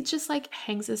Steed just, like,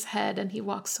 hangs his head and he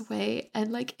walks away.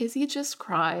 And, like, Izzy just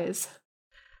cries.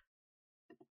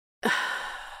 And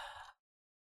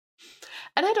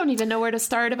I don't even know where to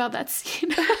start about that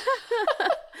scene.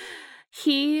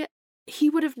 He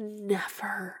would have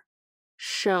never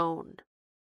shown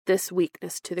this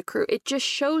weakness to the crew. It just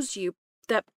shows you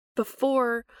that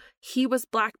before he was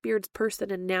Blackbeard's person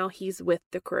and now he's with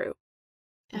the crew.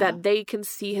 Yeah. That they can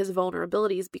see his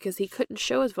vulnerabilities because he couldn't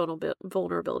show his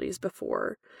vulnerabilities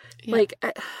before. Yeah. Like,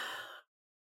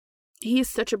 he's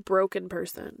such a broken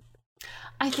person.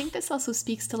 I think this also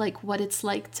speaks to, like, what it's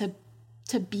like to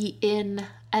be in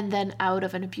and then out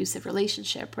of an abusive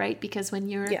relationship, right? Because when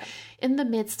you're in the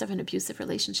midst of an abusive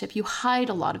relationship, you hide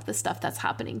a lot of the stuff that's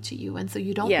happening to you. And so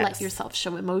you don't let yourself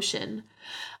show emotion.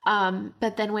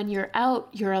 But then when you're out,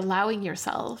 you're allowing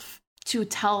yourself to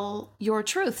tell your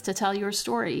truth, to tell your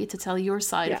story, to tell your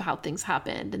side of how things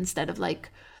happened, instead of,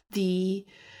 like, the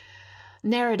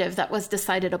narrative that was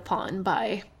decided upon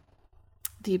by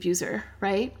the abuser,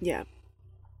 right? Yeah.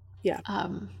 Yeah.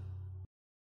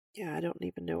 Yeah, I don't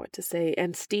even know what to say.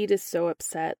 And Steed is so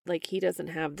upset. Like, he doesn't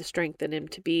have the strength in him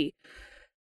to be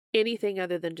anything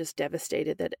other than just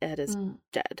devastated that Ed is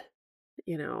dead,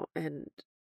 and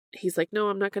he's like, "No,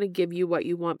 I'm not going to give you what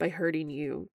you want by hurting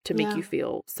you to make you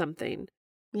feel something,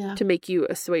 to make you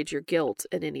assuage your guilt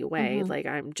in any way. Mm-hmm. Like,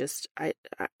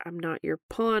 I'm not your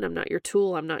pawn. I'm not your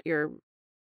tool. I'm not your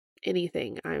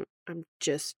anything. I'm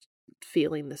just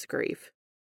feeling this grief."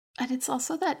 And it's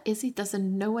also that Izzy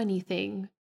doesn't know anything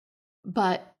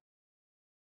but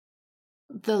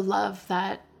the love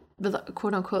that, the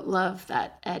quote unquote love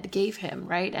that Ed gave him,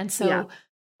 right? And so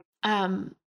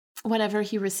whenever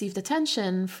he received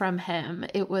attention from him,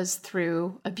 it was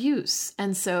through abuse.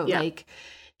 And so like,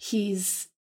 he's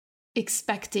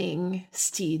expecting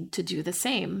Steed to do the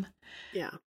same.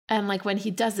 Yeah. And like, when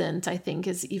he doesn't, I think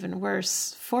is even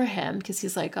worse for him, because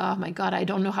he's like, oh my God, I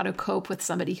don't know how to cope with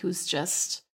somebody who's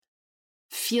just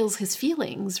feels his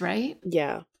feelings, right?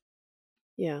 Yeah.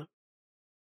 Yeah.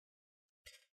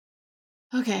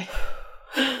 Okay.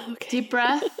 Deep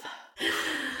breath.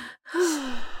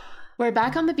 We're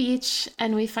back on the beach,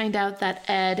 and we find out that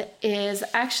Ed is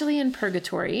actually in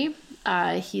purgatory.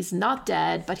 He's not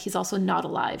dead, but he's also not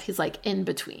alive. He's like in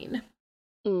between.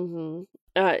 Mm-hmm.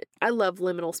 I love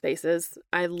liminal spaces.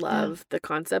 I love the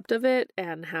concept of it,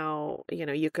 and how,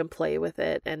 you can play with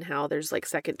it, and how there's like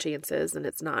second chances and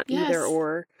it's not either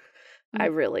or. I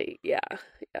really,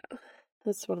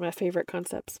 that's one of my favorite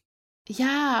concepts.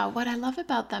 Yeah. What I love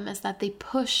about them is that they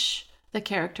push the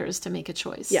characters to make a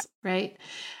choice, right?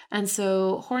 And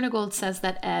so Hornigold says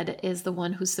that Ed is the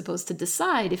one who's supposed to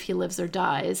decide if he lives or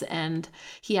dies. And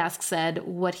he asks Ed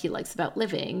what he likes about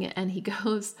living. And he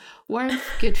goes, warmth,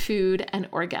 good food, and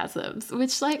orgasms,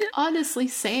 which, like, honestly,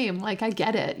 same. Like, I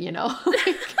get it,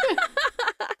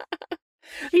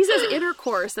 He says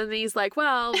intercourse, and he's like,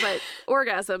 well, but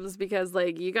orgasms, because,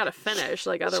 like, you got to finish.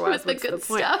 Like, otherwise, what's the point?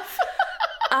 Stuff.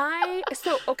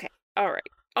 Okay. All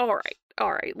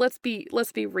right. Let's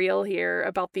be real here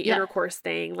about the intercourse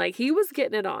thing. Like, he was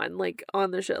getting it on, like, on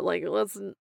the show. Like, let's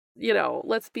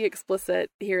be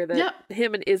explicit here that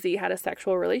him and Izzy had a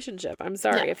sexual relationship. I'm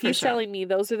sorry. If he's telling me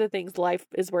those are the things life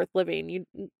is worth living, you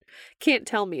can't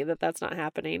tell me that that's not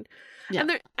happening. Yeah.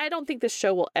 And I don't think this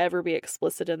show will ever be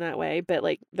explicit in that way, but,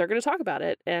 like, they're going to talk about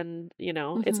it, and,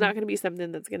 it's not going to be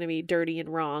something that's going to be dirty and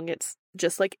wrong. It's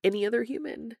just like any other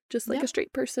human, just like a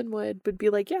straight person would be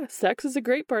like, yeah, sex is a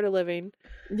great part of living.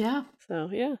 Yeah. So,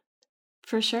 yeah.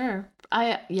 For sure.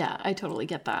 I totally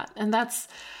get that. And that's,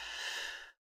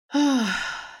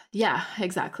 yeah,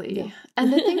 exactly. Yeah.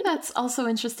 And the thing that's also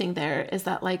interesting there is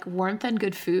that, like, warmth and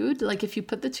good food, like, if you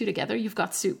put the two together, you've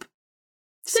got soup.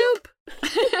 Soup!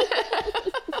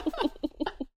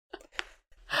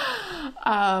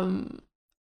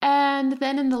 And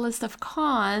then in the list of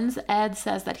cons, Ed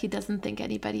says that he doesn't think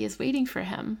anybody is waiting for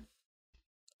him.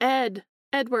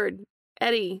 Edward,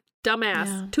 Eddie, dumbass.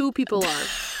 Yeah. Two people are.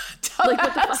 Like,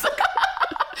 what the fuck?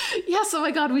 Yes, oh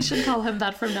my God, we should call him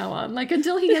that from now on. Like,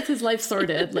 until he gets his life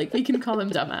sorted, like, we can call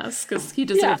him dumbass, because he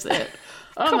deserves it.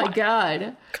 Oh my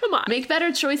God. Come on. Make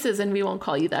better choices and we won't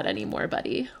call you that anymore,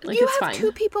 buddy. Like, you it's have fine.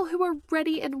 Two people who are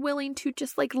ready and willing to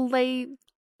just, like, lay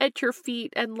at your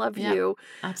feet and love Yeah, you.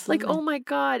 absolutely. Like, oh my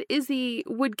God, Izzy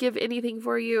would give anything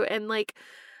for you. And like,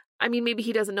 I mean, maybe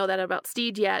he doesn't know that about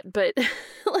Steed yet, but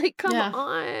like, come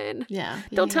on. Yeah.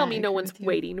 Don't tell I me no agree one's with you.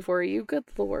 waiting for you. Good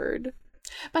Lord.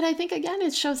 But I think, again,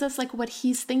 it shows us like what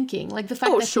he's thinking. Like the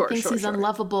fact that he thinks he's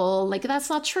unlovable, like that's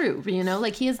not true, you know?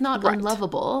 Like he is not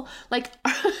unlovable. Like,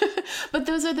 but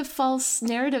those are the false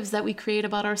narratives that we create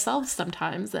about ourselves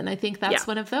sometimes. And I think that's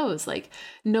one of those. Like,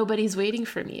 nobody's waiting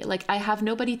for me. Like, I have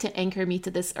nobody to anchor me to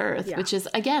this earth, which is,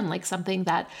 again, like something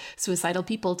that suicidal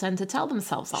people tend to tell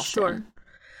themselves often. Sure.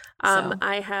 So.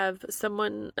 I have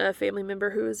someone, a family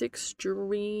member who is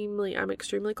I'm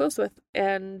extremely close with.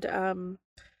 And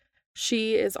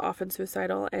she is often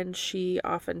suicidal, and she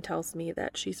often tells me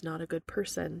that she's not a good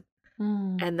person.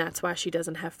 And that's why she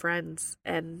doesn't have friends.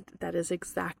 And that is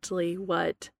exactly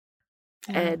what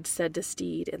Ed said to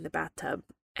Steed in the bathtub.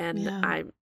 And I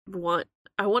want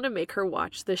to make her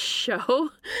watch this show,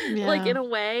 like in a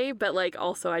way, but like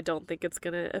also I don't think it's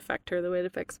going to affect her the way it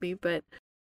affects me. But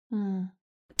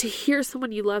to hear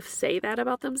someone you love say that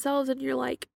about themselves, and you're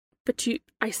like, but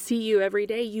I see you every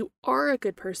day. You are a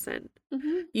good person.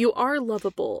 You are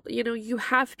lovable. You know, you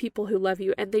have people who love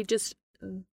you, and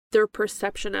their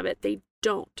perception of it, they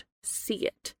don't see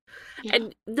it.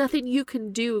 And nothing you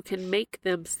can do can make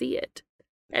them see it.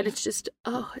 And it's just,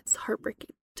 it's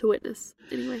heartbreaking to witness.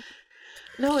 Anyway.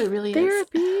 No, it really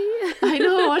Therapy. is. I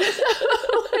know. What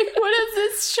is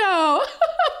this show?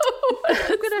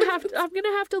 I'm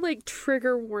gonna have to like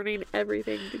trigger warning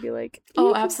everything to be like,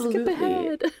 oh, absolutely. Skip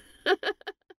ahead.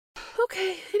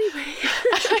 Okay, anyway.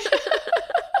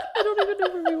 I don't even know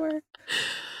where we were.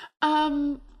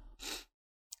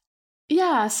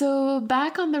 Yeah, so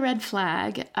back on the red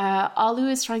flag, Alu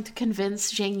is trying to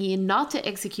convince Zheng Yi not to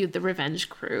execute the revenge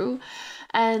crew.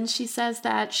 And she says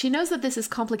that she knows that this is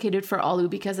complicated for Alu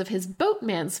because of his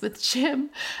boatmance with Jim.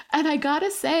 And I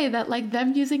gotta say that like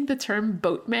them using the term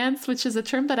boatmance, which is a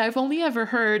term that I've only ever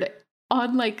heard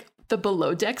on like the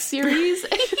Below Deck series,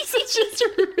 it's just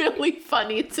really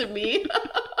funny to me.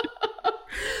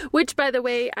 Which, by the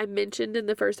way, I mentioned in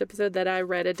the first episode that I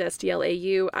read a Destiel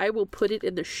AU. I will put it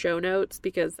in the show notes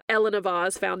because Ellen of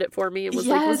Oz found it for me and was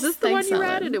like, was this the one you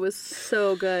read? And it was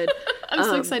so good. I'm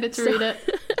so excited to read it.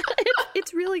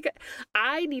 It's really good.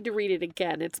 I need to read it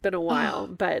again. It's been a while,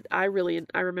 but I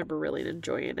remember really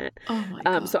enjoying it. Oh my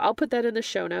God. So I'll put that in the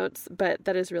show notes, but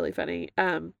that is really funny.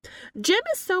 Jim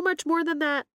is so much more than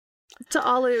that to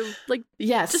Alu. Like,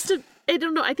 yes. I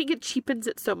don't know. I think it cheapens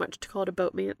it so much to call it a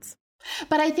boatmance.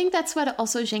 But I think that's what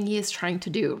also Zheng Yi is trying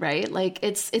to do, right? Like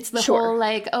it's the whole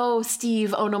like, oh,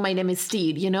 Steve, oh no, my name is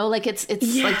Steed, you know? Like it's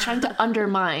like trying to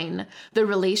undermine the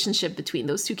relationship between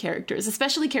those two characters,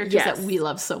 especially characters that we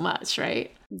love so much,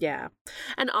 right? Yeah.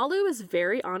 And Alu is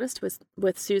very honest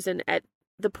with Susan at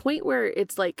the point where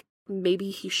it's like maybe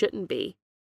he shouldn't be.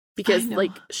 Because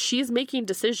like she's making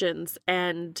decisions,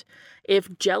 and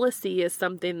if jealousy is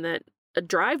something that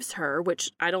drives her,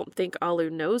 which I don't think Alu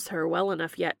knows her well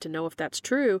enough yet to know if that's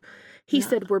true, he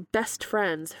said, we're best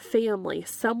friends, family,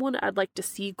 someone I'd like to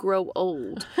see grow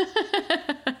old.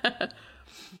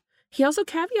 He also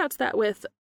caveats that with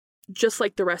just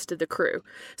like the rest of the crew.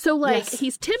 So like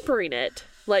he's tempering it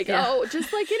like, oh,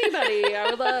 just like anybody. I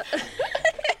would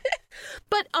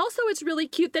But also it's really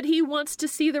cute that he wants to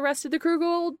see the rest of the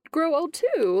crew grow old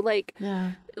too. Like,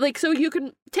 like, so you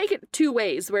can take it two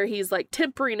ways where he's like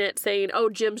tempering it, saying, oh,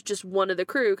 Jim's just one of the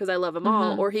crew because I love them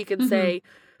all. Or he can say,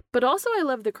 but also I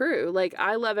love the crew. Like,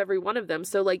 I love every one of them.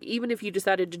 So like, even if you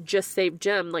decided to just save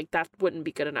Jim, like that wouldn't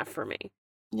be good enough for me.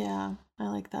 Yeah, I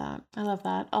like that. I love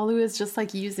that. Alu is just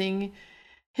like using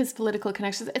his political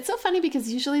connections. It's so funny because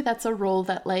usually that's a role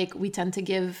that like we tend to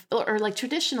give, or like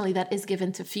traditionally that is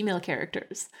given to female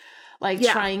characters, like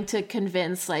trying to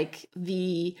convince like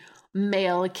the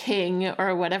male king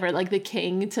or whatever, like the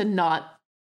king to not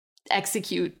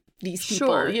execute these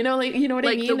people, you know, like, you know what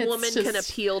I mean? The woman can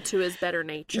appeal to his better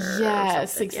nature.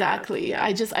 Yes, exactly. Yeah.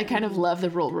 I kind of love the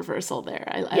role reversal there.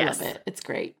 I love it. It's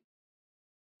great.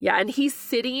 Yeah, and he's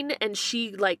sitting and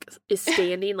she like is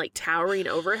standing like towering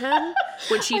over him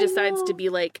when she decides to be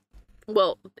like,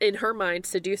 well, in her mind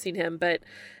seducing him, but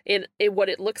in what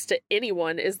it looks to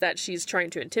anyone is that she's trying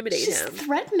to intimidate him. She's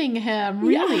threatening him,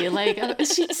 really. Like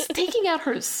she's taking out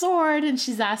her sword and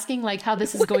she's asking like how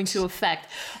this is going to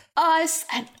affect us.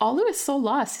 And Alu is so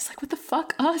lost. He's like, what the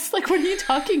fuck, us? Like, what are you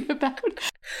talking about?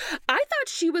 I thought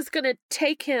she was gonna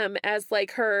take him as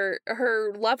like her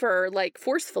lover, like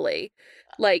forcefully.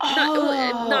 Like,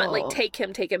 not like take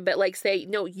him, but like say,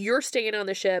 no, you're staying on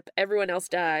the ship. Everyone else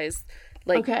dies.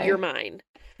 Like, you're mine.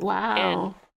 Wow.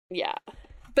 And, yeah.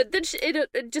 But then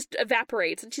it just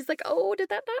evaporates, and she's like, "Oh, did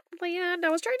that not land? I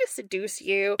was trying to seduce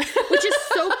you," which is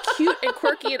so cute and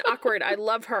quirky and awkward. I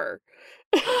love her.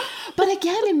 But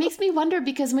again, it makes me wonder,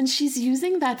 because when she's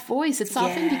using that voice, it's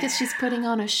often because she's putting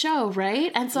on a show,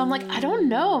 right? And so I'm like, I don't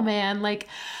know, man. Like,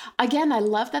 again, I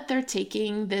love that they're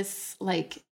taking this,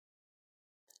 like,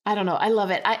 I don't know. I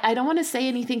love it. I don't want to say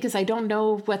anything because I don't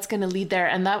know what's going to lead there.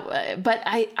 And that, but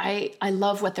I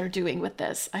love what they're doing with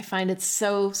this. I find it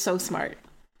so smart.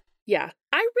 Yeah,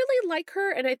 I really like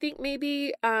her, and I think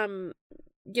maybe,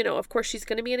 of course she's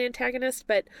going to be an antagonist,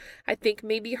 but I think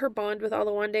maybe her bond with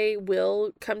Olawande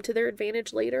will come to their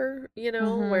advantage later,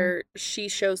 where she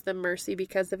shows them mercy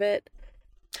because of it.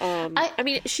 I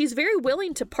mean, she's very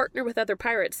willing to partner with other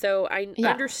pirates, so I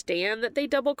understand that they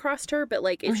double-crossed her, but,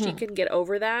 like, if she can get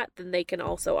over that, then they can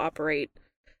also operate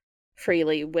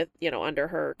freely with, under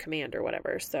her command or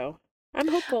whatever, so I'm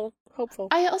hopeful.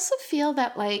 I also feel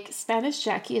that, like, Spanish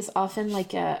Jackie is often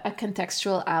like a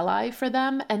contextual ally for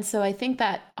them. And so I think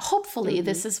that hopefully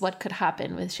this is what could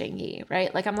happen with Zheng Yi,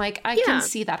 right? Like, I'm like, I can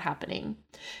see that happening.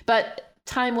 But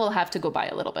time will have to go by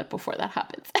a little bit before that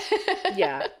happens.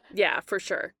 Yeah, for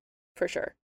sure. For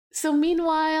sure. So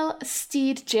meanwhile,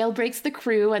 Steed jailbreaks the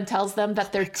crew and tells them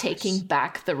that they're taking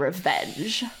back the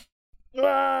revenge. Steed.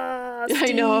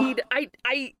 I know.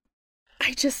 I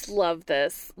just love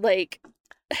this. Like,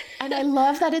 and I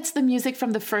love that it's the music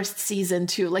from the first season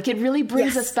too. Like, it really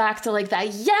brings us back to like that.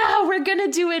 Yeah, we're gonna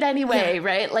do it anyway,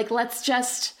 right? Like, let's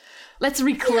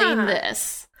reclaim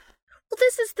this. Well,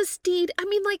 this is the Steed. I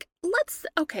mean, like,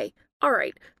 okay. All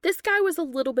right. This guy was a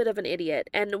little bit of an idiot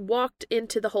and walked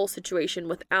into the whole situation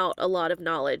without a lot of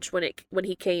knowledge when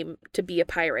he came to be a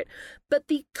pirate. But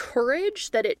the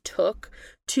courage that it took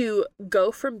to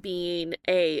go from being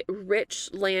a rich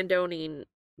landowning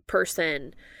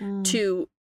person to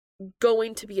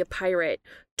going to be a pirate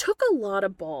took a lot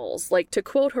of balls. Like, to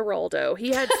quote Geraldo, he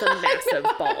had some massive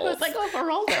balls. It's like, oh,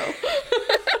 Geraldo.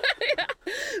 Yeah.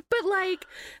 But, like,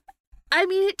 I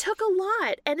mean, it took a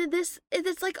lot. And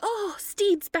it's like, oh,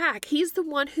 Steed's back. He's the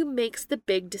one who makes the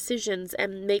big decisions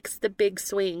and makes the big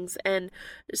swings and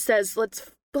says,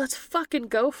 let's fucking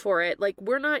go for it. Like,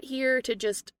 we're not here to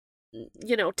just,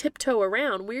 tiptoe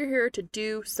around. We're here to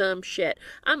do some shit.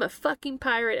 I'm a fucking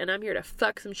pirate and I'm here to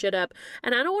fuck some shit up.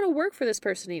 And I don't want to work for this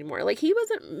person anymore. Like, he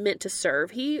wasn't meant to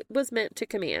serve. He was meant to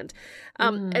command.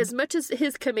 As much as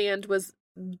his command was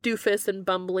doofus and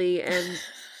bumbly and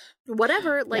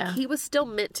whatever, like, he was still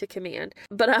meant to command.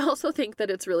 But I also think that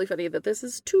it's really funny that this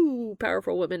is 2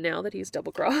 powerful women now that he's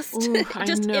double-crossed.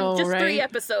 Just know, in just right? 3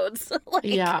 episodes. Like,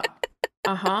 yeah.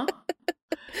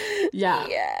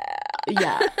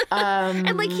 Yeah.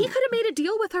 And, like, he could have made a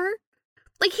deal with her.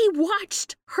 Like, he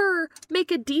watched her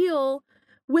make a deal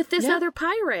with this other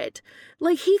pirate.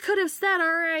 Like, he could have said,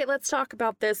 all right, let's talk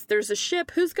about this. There's a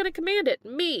ship. Who's going to command it?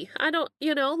 Me. I don't,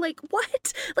 like,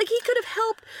 what? Like, he could have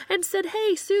helped and said,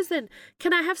 hey, Susan,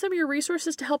 can I have some of your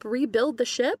resources to help rebuild the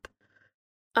ship?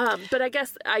 But I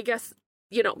guess,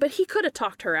 but he could have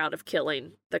talked her out of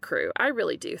killing the crew. I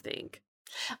really do think.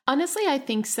 Honestly, I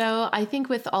think so. I think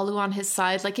with Olu on his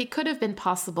side, like, it could have been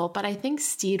possible, but I think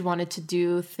Steed wanted to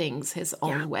do things his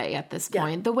own way at this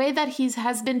point. The way that he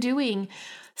has been doing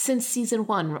since season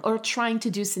 1, or trying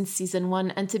to do since season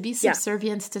 1, and to be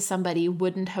subservient to somebody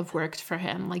wouldn't have worked for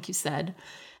him, like you said.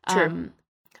 True.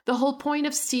 The whole point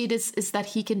of Steed is that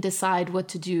he can decide what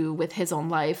to do with his own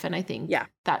life, and I think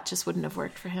that just wouldn't have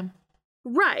worked for him.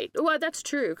 Right. Well, that's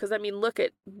true. Because, I mean, look at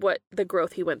what the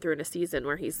growth he went through in a season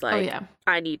where he's like,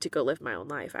 I need to go live my own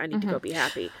life. I need to go be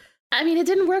happy. I mean, it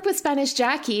didn't work with Spanish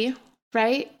Jackie,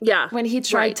 right? Yeah. When he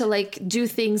tried to, like, do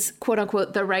things, quote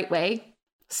unquote, the right way.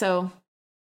 So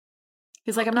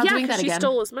he's like, I'm not doing that again. She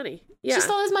stole his money. Yeah. She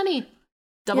stole his money.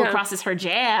 Double crosses her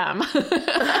jam.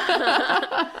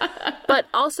 But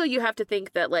also you have to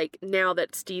think that, like, now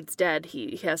that Steed's dead,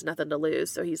 he has nothing to lose.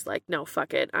 So he's like, no,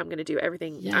 fuck it. I'm going to do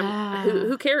everything. Yeah.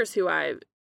 Who cares who I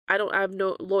have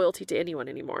no loyalty to anyone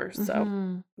anymore.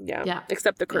 So yeah.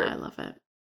 Except the crew. Yeah, I love it.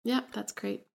 Yeah, that's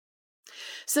great.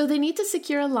 So they need to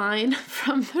secure a line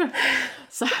from the...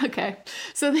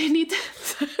 So they need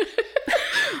to...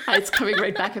 It's coming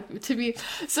right back to me.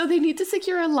 So they need to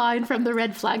secure a line from the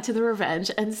Red Flag to the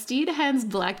Revenge, and Steed hands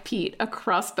Black Pete a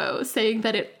crossbow, saying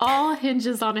that it all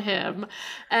hinges on him.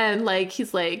 And, like,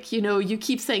 he's like, you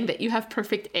keep saying that you have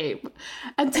perfect aim.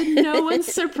 And to no one's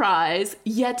surprise,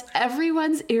 yet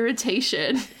everyone's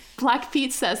irritation, Black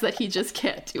Pete says that he just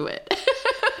can't do it.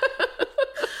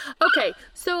 Okay,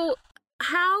 so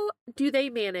how do they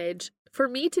manage for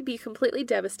me to be completely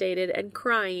devastated and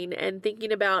crying and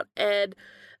thinking about Ed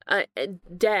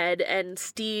dead and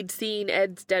Steed seeing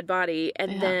Ed's dead body,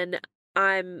 and then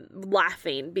I'm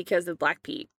laughing because of Black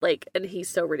Pete. Like, and he's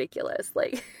so ridiculous.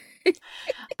 Like,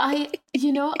 I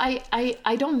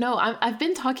don't know. I've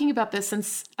been talking about this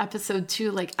since episode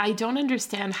 2. Like, I don't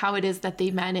understand how it is that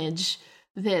they manage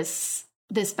this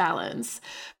balance.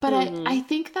 But I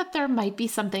think that there might be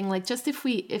something, like, just if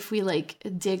we like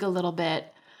dig a little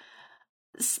bit,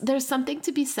 there's something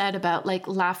to be said about like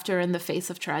laughter in the face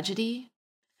of tragedy,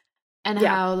 and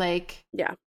how like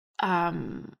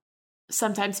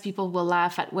sometimes people will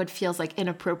laugh at what feels like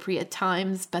inappropriate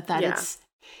times, but that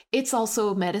it's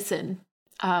also medicine.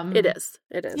 It is.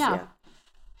 Yeah.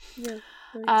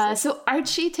 So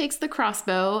Archie takes the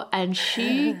crossbow and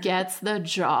she gets the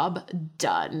job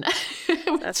done.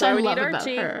 That's why we need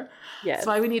Archie. Her. Yes. That's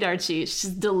why we need Archie. She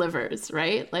just delivers,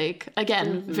 right? Like,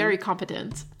 again, very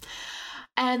competent.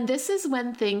 And this is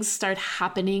when things start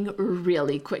happening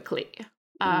really quickly.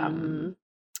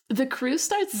 The crew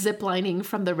starts ziplining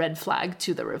from the Red Flag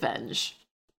to the Revenge.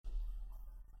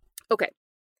 Okay.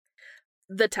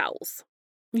 The towels.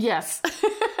 Yes.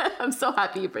 I'm so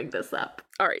happy you bring this up.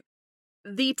 All right.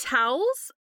 The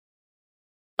towels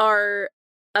are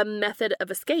a method of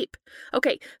escape.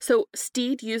 Okay, so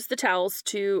Steed used the towels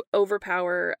to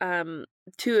overpower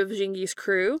 2 of Jingi's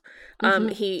crew.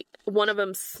 One of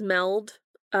them smelled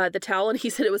the towel, and he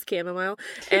said it was chamomile.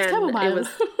 It's chamomile. It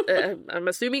was, I'm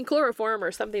assuming chloroform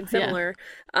or something similar,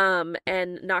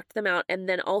 and knocked them out. And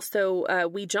then also,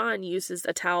 Wee John uses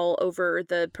a towel over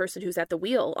the person who's at the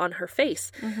wheel on her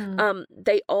face.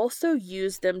 They also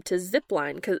use them to zip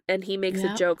line, and he makes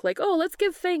a joke like, "Oh, let's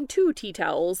give Fang 2 tea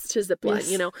towels to zip line,"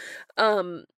 you know.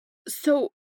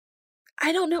 So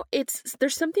I don't know.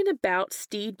 There's something about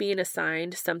Steed being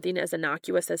assigned something as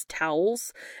innocuous as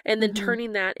towels and then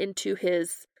turning that into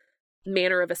his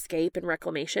manner of escape and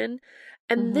reclamation.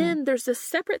 And then there's a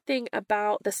separate thing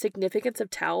about the significance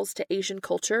of towels to Asian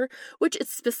culture, which is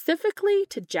specifically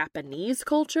to Japanese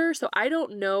culture. So I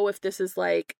don't know if this is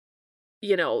like,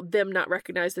 you know, them not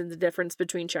recognizing the difference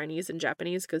between Chinese and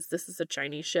Japanese, because this is a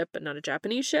Chinese ship and not a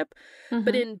Japanese ship.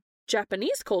 But in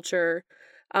Japanese culture,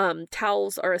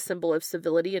 towels are a symbol of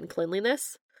civility and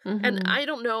cleanliness. And I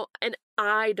don't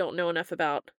know enough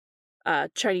about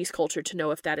Chinese culture to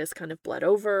know if that is kind of bled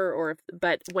over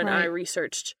but when I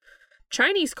researched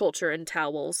Chinese culture and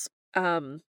towels,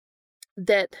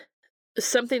 that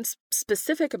something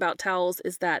specific about towels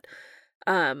is that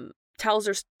towels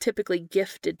are typically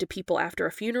gifted to people after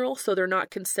a funeral, so they're not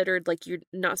considered, like, you're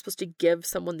not supposed to give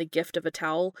someone the gift of a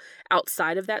towel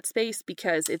outside of that space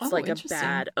because it's like a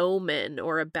bad omen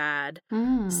or a bad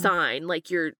sign. Like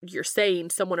you're saying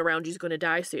someone around you is going to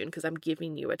die soon because I'm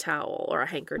giving you a towel or a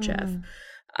handkerchief.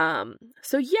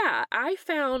 So yeah, I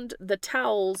found the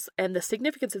towels and the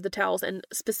significance of the towels, and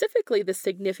specifically the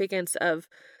significance of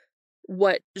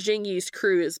what Jingyi's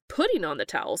crew is putting on the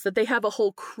towels, that they have a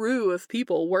whole crew of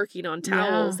people working on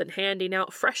towels and handing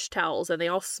out fresh towels, and they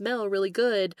all smell really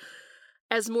good,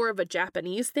 as more of a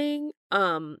Japanese thing.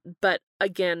 But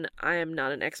again, I am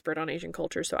not an expert on Asian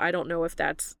culture, so I don't know if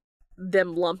that's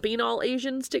them lumping all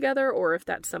Asians together or if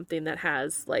that's something that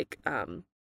has like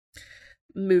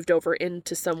moved over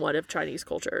into somewhat of Chinese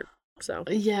culture. So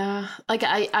yeah, like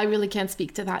I really can't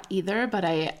speak to that either, but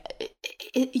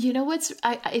you know what's,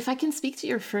 if I can speak to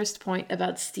your first point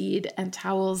about Steed and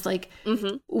towels, like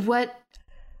what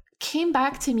came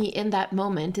back to me in that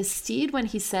moment is Steed when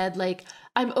he said, like,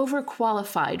 I'm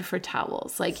overqualified for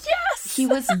towels. Like, yes! He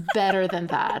was better than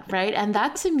that, right? And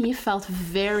that to me felt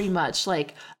very much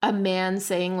like a man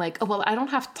saying, like, oh, well, I don't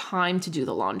have time to do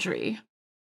the laundry.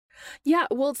 Yeah,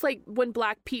 well, it's like when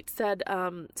Black Pete said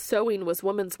sewing was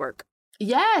woman's work.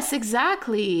 Yes,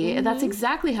 exactly. That's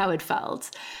exactly how it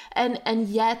felt. And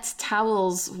yet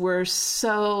towels were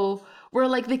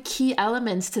like the key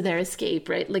elements to their escape,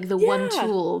 right? Like the one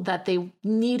tool that they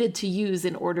needed to use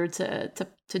in order to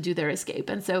do their escape.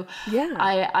 And so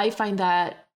I find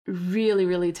that really,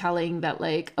 really telling that,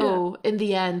 like, in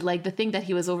the end, like the thing that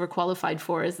he was overqualified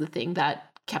for is the thing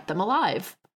that kept them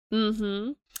alive.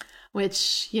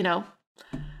 Which, you know,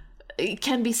 it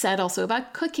can be said also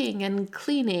about cooking and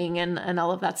cleaning and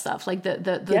all of that stuff, like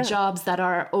the jobs that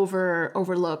are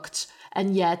overlooked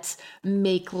and yet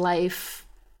make life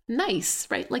nice,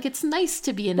 right? Like it's nice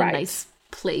to be in a nice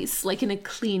place, like in a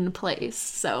clean place.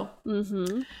 So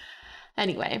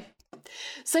anyway,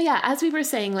 so yeah, as we were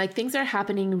saying, like things are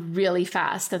happening really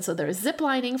fast. And so there's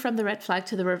ziplining from the Red Flag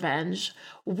to the Revenge.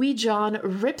 Wee John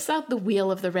rips out the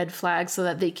wheel of the Red Flag so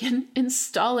that they can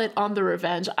install it on the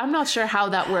Revenge. I'm not sure how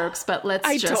that works, but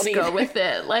let's just go with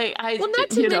it. Like, not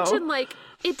to mention, like,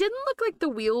 it didn't look like the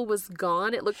wheel was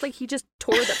gone. It looked like he just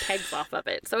tore the pegs off of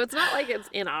it. So it's not like it's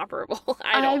inoperable.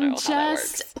 I don't know how that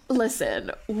works.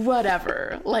 Listen,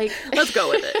 whatever. Like, let's go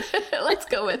with it. Let's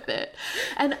go with it.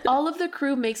 And all of the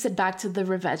crew makes it back to the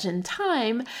Revenge in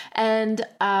time. And,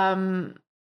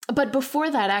 but before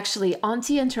that, actually,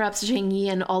 Auntie interrupts Zheng Yi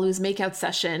and Alu's makeout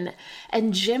session,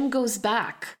 and Jim goes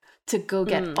back to go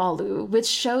get Alu, which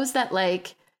shows that,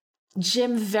 like,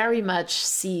 Jim very much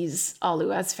sees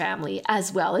Alu as family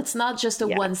as well. It's not just a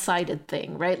one-sided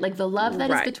thing, right? Like, the love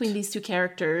that is between these two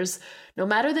characters, no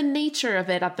matter the nature of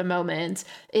it at the moment,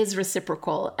 is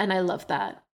reciprocal. And I love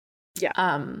that. Yeah.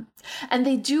 And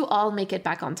they do all make it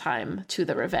back on time to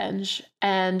the Revenge.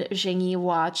 And Zheng Yi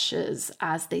watches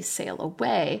as they sail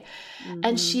away.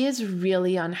 And she is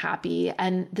really unhappy.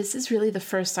 And this is really the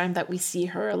first time that we see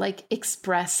her, like,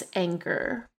 express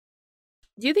anger.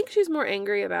 Do you think she's more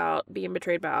angry about being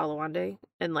betrayed by Alawande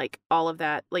and, like, all of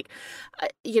that? Like,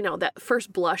 you know, that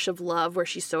first blush of love where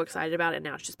she's so excited about it,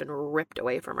 now it's just been ripped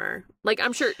away from her. Like,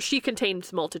 I'm sure she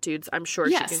contains multitudes. I'm sure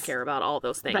she can care about all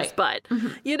those things. Right. But,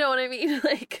 you know what I mean?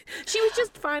 Like, she was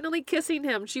just finally kissing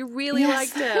him. She really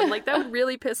liked him. Like, that would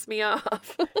really piss me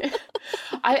off.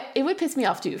 It would piss me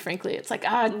off, too, frankly. It's like,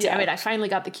 damn it, I finally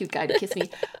got the cute guy to kiss me.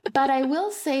 But I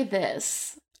will say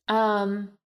this.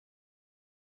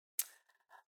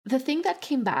 The thing that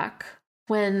came back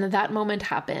when that moment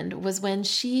happened was when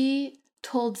she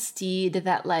told Steed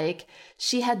that, like,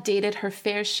 she had dated her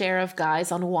fair share of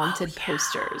guys on wanted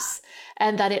posters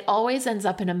and that it always ends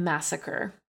up in a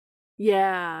massacre.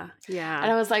 Yeah. Yeah.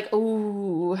 And I was like,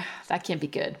 ooh, that can't be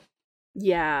good.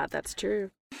 Yeah, that's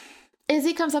true.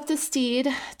 Izzy comes up to Steed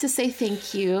to say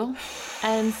thank you,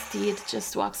 and Steed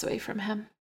just walks away from him.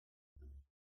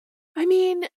 I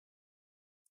mean,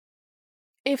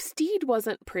 if Steed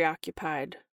wasn't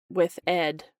preoccupied with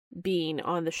Ed being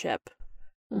on the ship,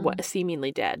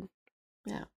 seemingly dead,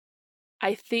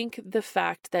 I think the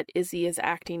fact that Izzy is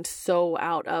acting so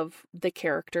out of the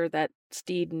character that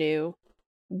Steed knew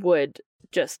would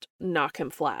just knock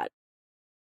him flat.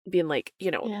 Being like,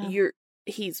 you know,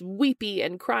 he's weepy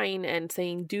and crying and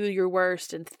saying, do your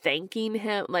worst, and thanking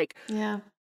him. Like,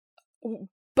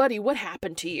 buddy, what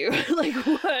happened to you? Like,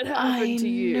 what happened to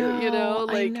you? You know,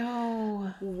 like, I know.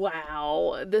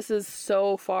 Wow, this is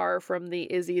so far from the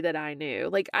Izzy that I knew.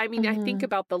 Like, I mean, I think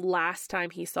about the last time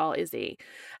he saw Izzy,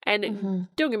 and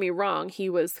don't get me wrong, he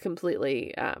was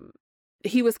completely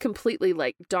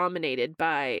like dominated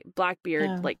by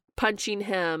Blackbeard, like punching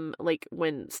him, like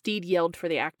when Steed yelled for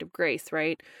the act of grace,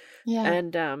 right? Yeah,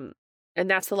 and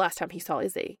that's the last time he saw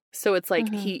Izzy. So it's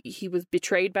like he was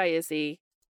betrayed by Izzy.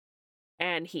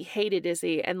 And he hated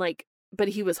Izzy, and like, but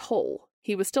he was whole.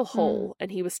 He was still whole,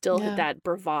 and he was still that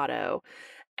bravado.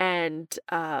 And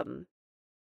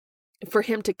for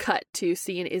him to cut to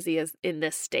seeing Izzy as in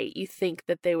this state, you think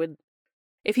that they would,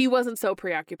 if he wasn't so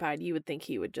preoccupied, you would think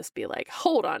he would just be like,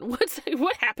 "Hold on,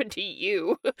 what happened to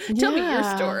you? Tell me your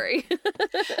story."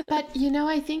 But you know,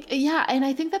 I think and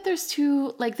I think that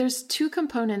there's two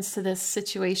components to this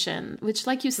situation, which,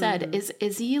 like you said, is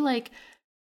Izzy like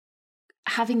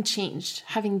having changed,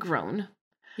 having grown.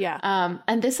 Yeah.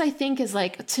 And this, I think, is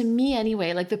like, to me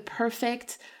anyway, like the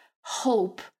perfect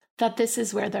hope that this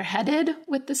is where they're headed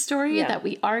with the story, that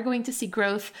we are going to see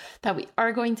growth, that we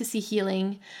are going to see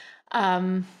healing.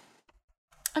 I'm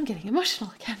getting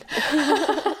emotional again.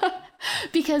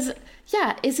 Because,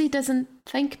 Izzy doesn't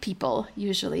thank people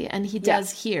usually, and he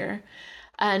does here.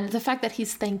 And the fact that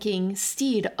he's thanking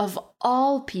Steed of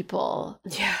all people,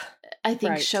 I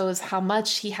think shows how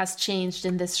much he has changed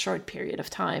in this short period of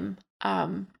time.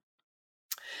 Also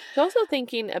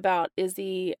thinking about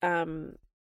Izzy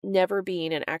never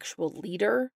being an actual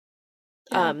leader,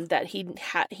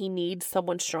 that he needs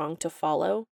someone strong to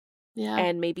follow. Yeah.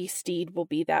 And maybe Steed will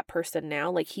be that person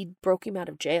now. Like, he broke him out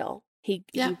of jail. He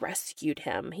rescued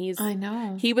him. I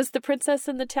know. He was the princess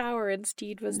in the tower, and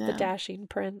Steed was the dashing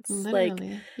prince.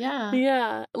 Literally.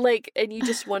 Like, like, and you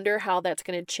just wonder how that's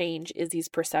going to change Izzy's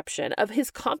perception of his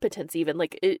competence. Even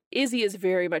like, Izzy is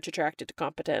very much attracted to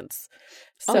competence,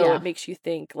 so it makes you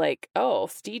think like, oh,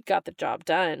 Steed got the job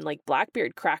done. Like,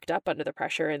 Blackbeard cracked up under the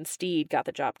pressure, and Steed got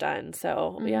the job done.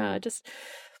 So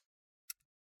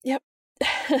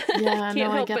I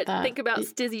can't help but think about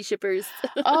Stizzy shippers.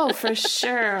 Oh, for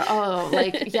sure. Oh,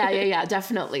 like, yeah,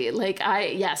 definitely. Like,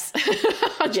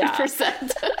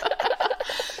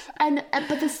 100%.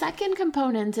 But the second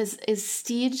component is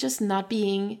Steed just not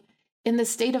being in the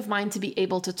state of mind to be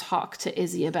able to talk to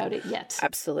Izzy about it yet.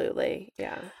 Absolutely.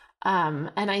 Yeah.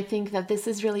 And I think that this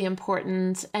is really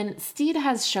important. And Steed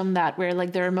has shown that where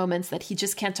like there are moments that he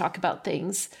just can't talk about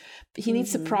things. He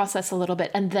needs to process a little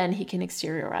bit and then he can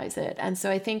exteriorize it. And so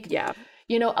I think,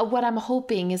 you know, what I'm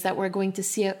hoping is that we're going to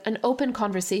see an open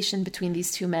conversation between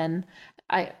these two men.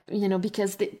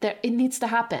 Because it needs to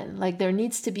happen. Like there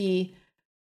needs to be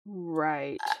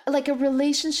like a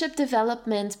relationship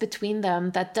development between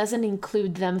them that doesn't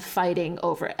include them fighting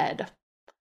over Ed.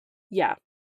 Yeah.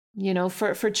 You know,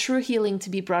 for true healing to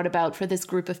be brought about for this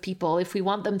group of people, if we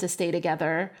want them to stay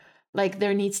together, like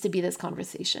there needs to be this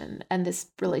conversation and this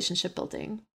relationship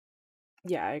building.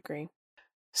 Yeah, I agree.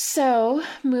 So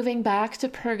moving back to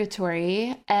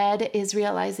Purgatory, Ed is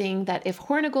realizing that if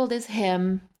Hornigold is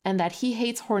him and that he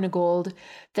hates Hornigold,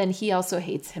 then he also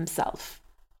hates himself.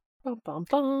 Bum, bum,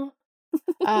 bum.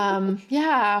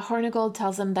 Hornigold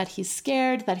tells him that he's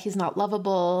scared, that he's not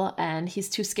lovable, and he's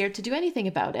too scared to do anything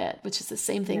about it, which is the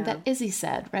same thing that Izzy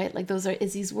said, right? Like those are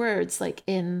Izzy's words, like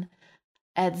in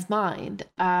Ed's mind.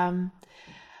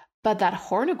 But that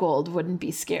Hornigold wouldn't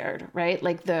be scared, right?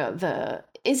 Like the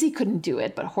Izzy couldn't do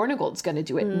it, but Hornigold's going to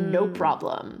do it, no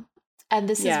problem. And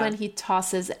this is when he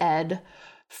tosses Ed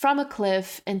from a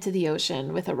cliff into the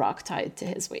ocean with a rock tied to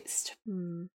his waist.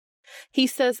 He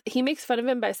says, he makes fun of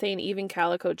him by saying even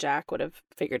Calico Jack would have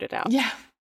figured it out. Yeah.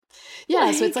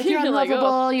 Yeah, so it's like, you're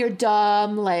unlovable, you're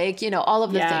dumb, like, you know, all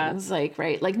of the things, like,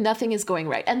 right? Like, nothing is going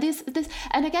right. And this,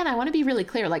 and again, I want to be really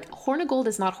clear, like, Hornigold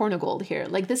is not Hornigold here.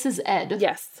 Like, this is Ed.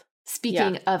 Yes.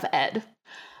 Speaking of Ed.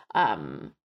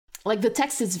 Like, the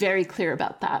text is very clear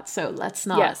about that. So let's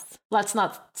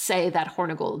not say that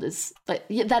Hornigold is, like,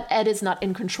 that Ed is not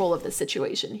in control of the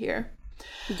situation here.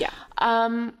 Yeah.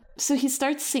 So he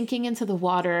starts sinking into the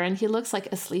water and he looks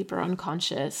like asleep or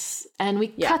unconscious. And we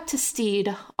cut to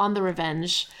Steed on the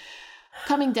Revenge,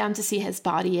 coming down to see his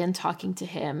body and talking to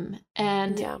him.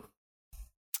 And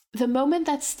the moment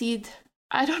that Steed,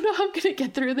 I don't know how I'm going to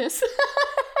get through this.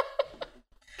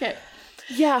 Okay.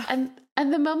 Yeah.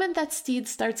 And the moment that Steed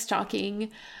starts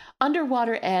talking,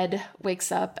 underwater Ed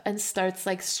wakes up and starts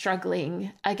like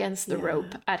struggling against the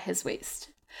rope at his waist.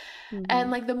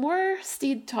 And like the more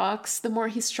Steed talks, the more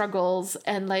he struggles,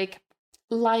 and like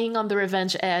lying on the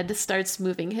Revenge Ed starts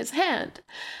moving his hand.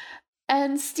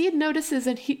 And Steed notices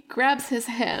and he grabs his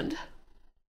hand.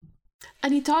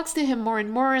 And he talks to him more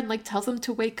and more and like tells him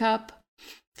to wake up.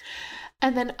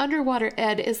 And then underwater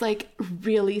Ed is like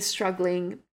really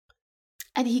struggling.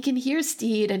 And he can hear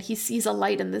Steed and he sees a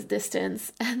light in the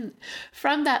distance. And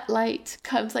from that light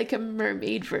comes like a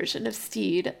mermaid version of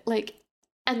Steed, like.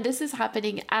 And this is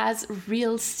happening as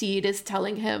real Steed is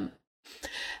telling him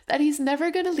that he's never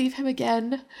going to leave him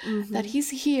again, that he's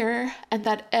here, and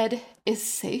that Ed is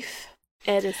safe.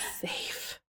 Ed is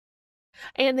safe.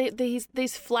 And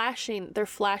they're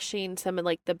flashing some of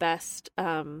like the best,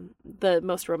 the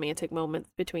most romantic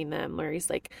moments between them, where he's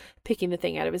like picking the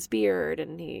thing out of his beard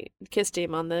and he kissed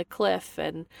him on the cliff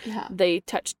and they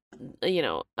touched,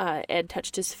 Ed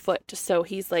touched his foot. So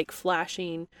he's like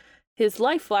flashing. His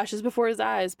life flashes before his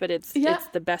eyes, but it's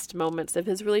the best moments of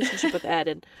his relationship with Ed.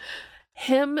 And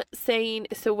him saying,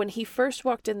 so when he first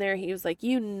walked in there, he was like,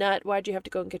 you nut, why'd you have to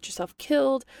go and get yourself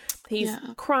killed? He's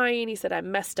crying. He said, I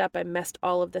messed up. I messed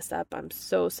all of this up. I'm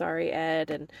so sorry, Ed.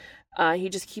 And he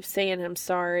just keeps saying, I'm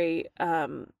sorry.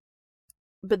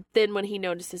 But then when he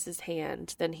notices his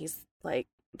hand, then he's like,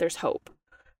 there's hope.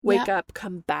 Wake up,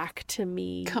 come back to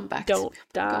me. Come back. Don't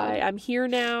die. I'm here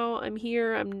now. I'm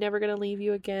here. I'm never going to leave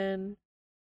you again.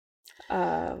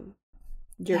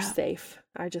 You're safe.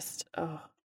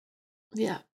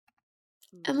 Yeah.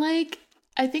 And like,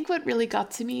 I think what really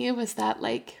got to me was that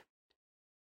like,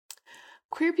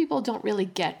 queer people don't really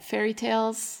get fairy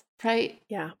tales, right?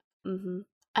 Yeah.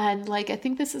 And like, I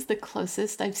think this is the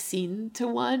closest I've seen to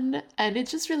one, and it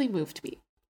just really moved me.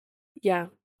 Yeah.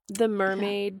 The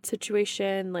mermaid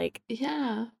situation, like,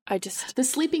 the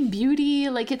Sleeping Beauty,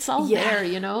 like, it's all there,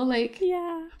 you know, like,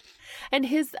 and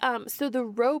his, so the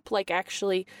rope, like,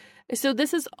 actually, so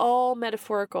this is all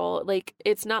metaphorical, like,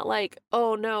 it's not like,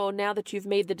 oh no, now that you've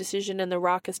made the decision and the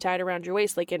rock is tied around your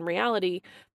waist, like, in reality,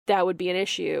 that would be an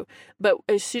issue, but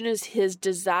as soon as his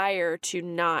desire to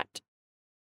not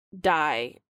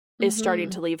die is starting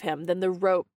to leave him, then the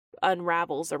rope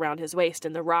unravels around his waist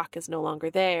and the rock is no longer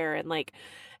there, and like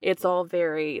it's all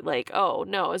very like, oh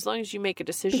no, as long as you make a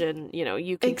decision, you know,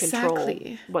 you can control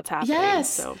what's happening.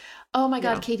 So oh my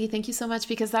god, Katie, thank you so much,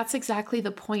 because that's exactly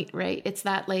the point, right? It's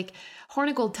that like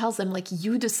Hornigold tells him like,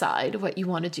 you decide what you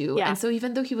want to do, and so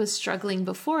even though he was struggling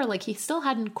before, like he still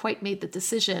hadn't quite made the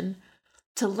decision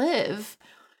to live.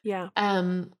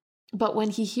 But when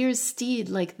he hears Steed,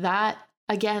 like that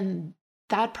again,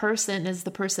 that person is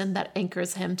the person that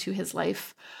anchors him to his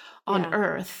life on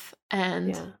Earth.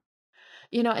 And,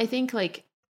 I think like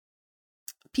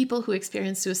people who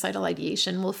experience suicidal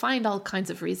ideation will find all kinds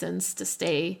of reasons to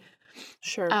stay.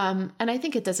 Sure. And I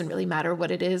think it doesn't really matter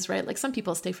what it is, right? Like some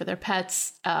people stay for their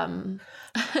pets. And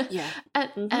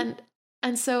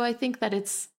so I think that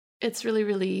it's really,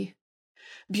 really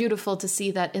beautiful to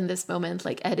see that in this moment,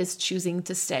 like Ed is choosing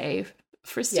to stay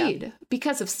for Steed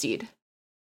because of Steed.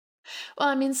 Well,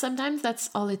 I mean, sometimes that's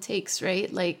all it takes,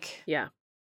 right? Like,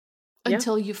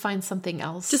 until you find something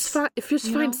else.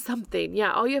 Find something.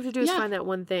 Yeah. All you have to do is find that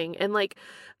one thing. And like,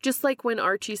 just like when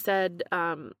Archie said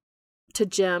to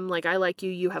Jim, like, I like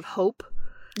you, you have hope.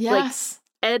 Yes.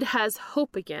 Like, Ed has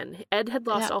hope again. Ed had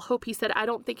lost all hope. He said, I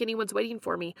don't think anyone's waiting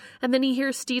for me. And then he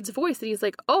hears Steed's voice and he's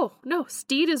like, oh, no,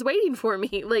 Steed is waiting for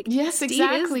me. Like, yes, Steed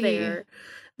exactly. is there.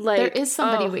 Like, there is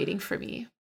somebody waiting for me.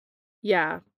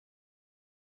 Yeah.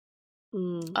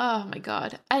 Oh my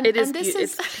God.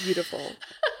 It's beautiful.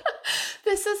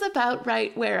 This is about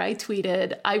right where I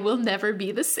tweeted, I will never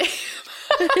be the same.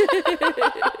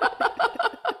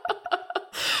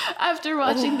 After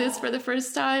watching this for the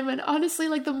first time. And honestly,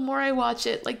 like the more I watch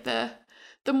it, like the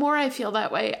more I feel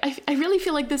that way. I really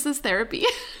feel like this is therapy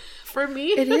for me.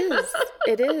 It is.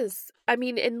 It is. I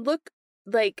mean, and look,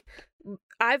 like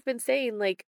I've been saying,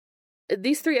 like,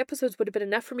 these 3 episodes would have been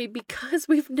enough for me because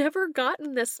we've never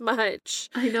gotten this much.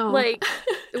 I know. Like,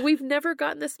 we've never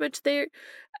gotten this much there.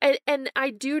 And I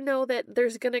do know that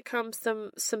there's going to come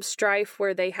some strife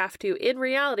where they have to, in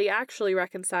reality, actually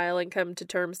reconcile and come to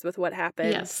terms with what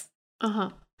happened. Yes.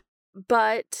 Uh-huh.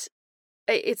 But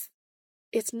it's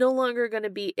no longer going to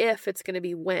be if, it's going to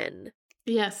be when.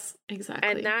 Yes, exactly.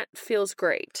 And that feels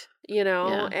great,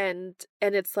 and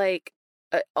it's like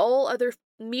all other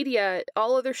media,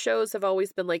 all other shows have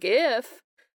always been like, if,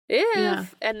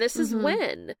 and this is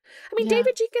when. I mean,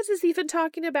 David Jenkins is even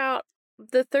talking about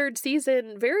the 3rd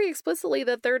season very explicitly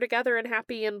that they're together and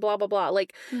happy and blah, blah, blah.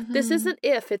 Like, this isn't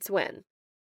if, it's when.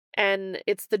 And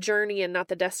it's the journey and not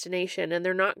the destination. And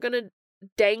they're not going to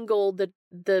dangle the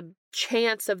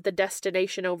chance of the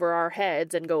destination over our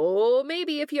heads and go, oh,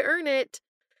 maybe if you earn it,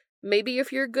 maybe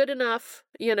if you're good enough,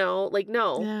 like,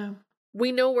 no. Yeah.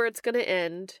 We know where it's going to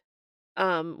end.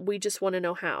 We just want to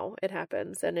know how it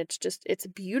happens. And it's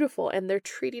beautiful. And they're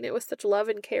treating it with such love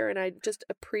and care. And I just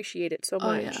appreciate it so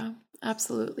much. Oh, yeah,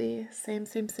 absolutely. Same.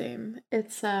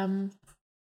 It's, I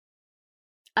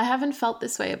haven't felt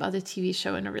this way about a TV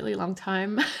show in a really long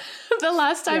time. The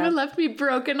last time it left me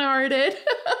brokenhearted.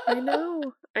 I know.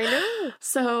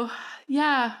 So,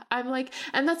 yeah, I'm like,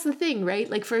 and that's the thing, right?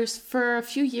 Like for a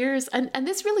few years, and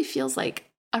this really feels like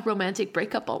a romantic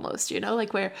breakup almost,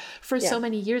 like where for so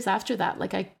many years after that,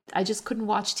 like I just couldn't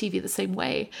watch TV the same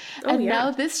way. And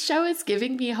now this show is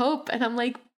giving me hope. And I'm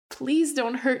like, please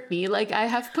don't hurt me. Like I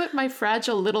have put my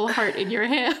fragile little heart in your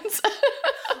hands.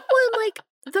 Well, like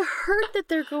the hurt that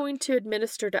they're going to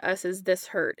administer to us is this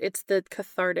hurt. It's the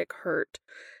cathartic hurt.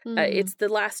 It's the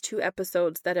last 2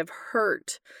 episodes that have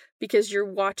hurt because you're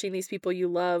watching these people you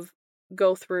love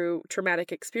go through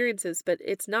traumatic experiences, but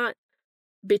it's not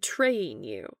betraying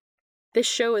you. This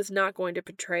show is not going to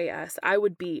betray us. I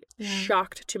would be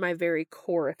shocked to my very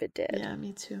core if it did. Yeah,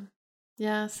 me too.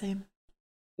 Yeah, same.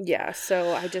 Yeah,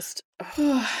 so I just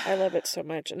I love it so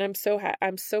much, and I'm so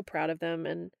proud of them,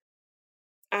 and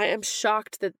I am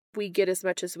shocked that we get as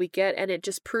much as we get, and it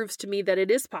just proves to me that it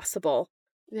is possible.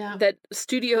 Yeah, that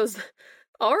studios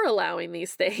are allowing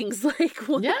these things. Like,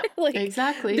 what? Yeah, like,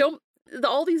 exactly.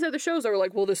 All these other shows are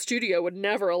like, well, the studio would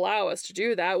never allow us to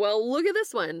do that. Well, look at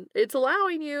this one. It's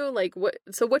allowing you. Like, what?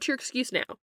 So what's your excuse now?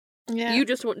 Yeah, you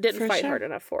just didn't fight hard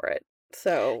enough for it.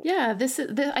 So yeah,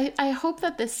 I hope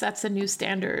that this sets a new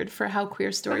standard for how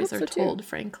queer stories are told,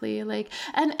 frankly. Like,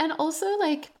 and also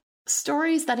like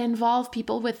stories that involve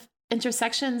people with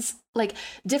intersections, like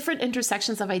different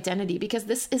intersections of identity, because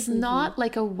this is not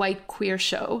like a white queer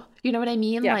show. You know what I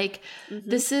mean? Yeah. Like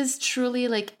this is truly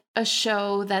like a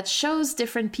show that shows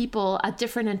different people at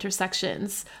different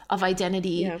intersections of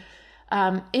identity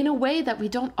in a way that we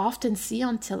don't often see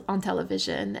on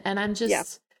television. And I'm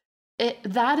just,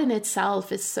 that in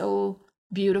itself is so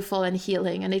beautiful and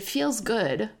healing, and it feels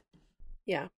good.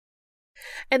 Yeah.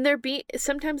 And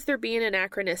sometimes they're being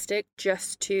anachronistic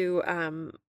just to,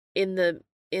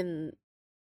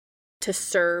 to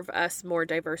serve us more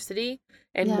diversity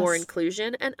and more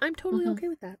inclusion. And I'm totally okay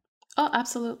with that. Oh,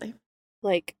 absolutely.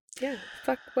 Like, yeah,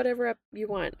 fuck whatever up you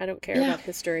want. I don't care about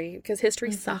history, because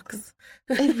history sucks.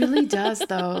 It really does,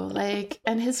 though. Like,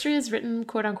 and history is written,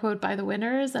 quote unquote, by the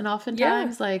winners, and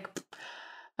oftentimes, like,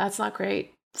 that's not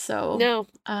great. So, no,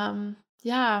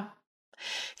 yeah.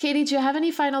 Katie, do you have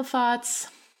any final thoughts?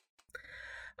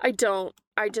 I don't.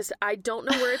 I don't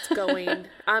know where it's going.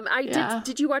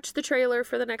 Did you watch the trailer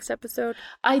for the next episode?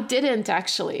 I didn't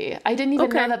actually. I didn't even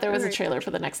know that there was a trailer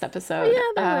for the next episode. Yeah,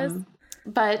 there was.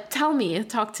 But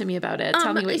talk to me about it.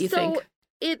 Tell me what you think.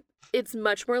 It's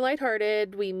much more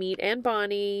lighthearted. We meet Anne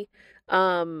Bonny.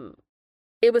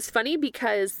 It was funny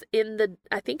because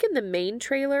I think in the main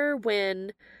trailer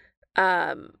when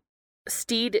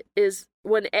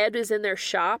when Ed is in their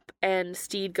shop and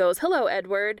Steed goes, "Hello,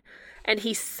 Edward," and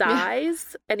he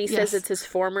sighs and he says it's his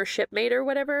former shipmate or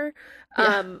whatever.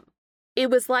 It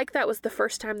was like that was the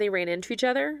first time they ran into each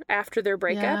other after their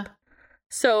breakup.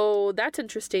 So that's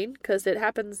interesting because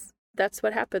that's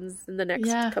what happens in the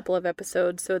next couple of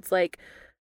episodes. So it's like,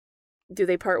 do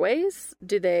they part ways?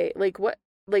 Do they what?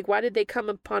 Like, why did they come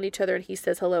upon each other and he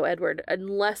says, "Hello, Edward"?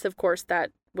 Unless, of course,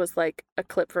 that was like a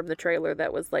clip from the trailer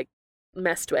that was like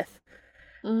messed with.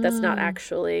 That's not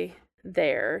actually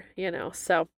there,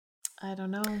 so. I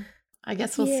don't know. I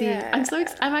guess we'll see.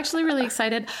 I'm actually really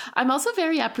excited. I'm also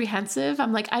very apprehensive.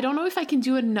 I'm like, I don't know if I can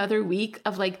do another week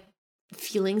of like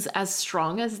feelings as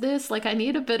strong as this. Like, I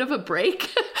need a bit of a break.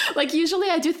 Like,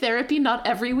 usually I do therapy not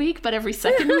every week, but every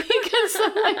second week. And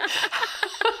so like,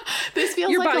 this feels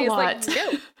your like body a lot. Is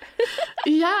like,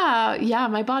 no. Yeah,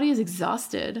 my body is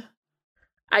exhausted.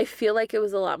 I feel like it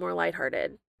was a lot more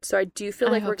lighthearted. So I do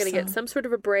feel like we're going to get some sort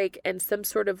of a break and some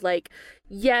sort of like,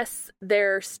 yes,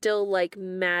 they're still like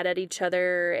mad at each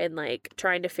other and like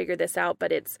trying to figure this out,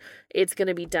 but it's going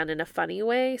to be done in a funny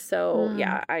way. So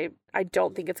yeah, I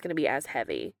don't think it's going to be as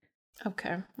heavy.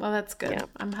 Okay. Well, that's good. Yeah.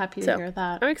 I'm happy to hear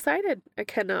that. I'm excited. I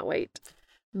cannot wait.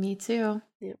 Me too.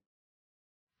 Yeah.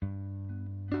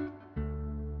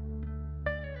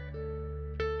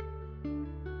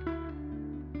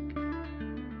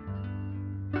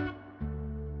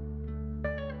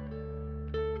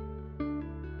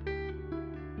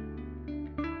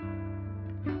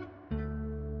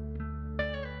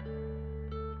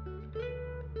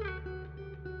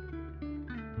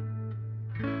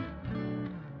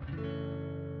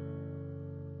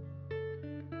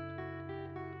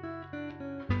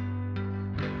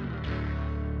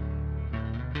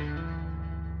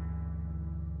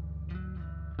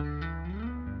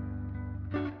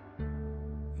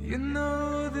 You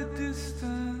know the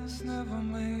distance never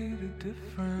made a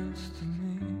difference to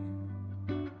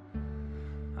me.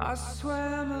 I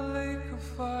swam a lake of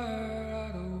fire,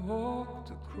 I'd have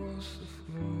walked across the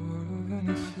floor of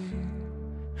any sea.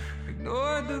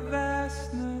 Ignored the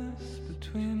vastness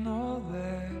between all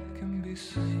that can be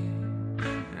seen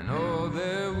and all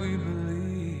that we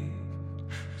believe.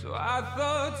 So I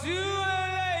thought you were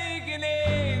like an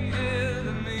angel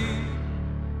to me.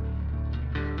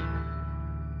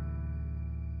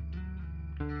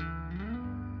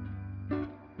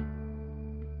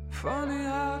 Funny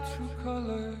how true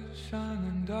colors shine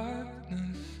in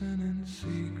darkness and in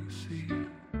secrecy.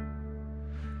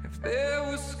 If there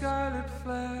were scarlet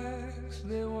flags,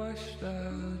 they washed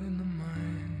out in the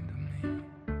mind of me.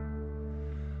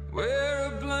 Where a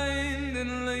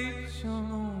blinding light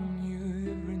shone on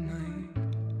you every night,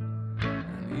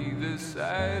 on either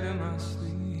side of my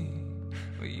sleep,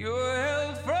 where you were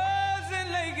held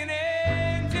frozen like an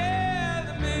angel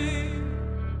to me.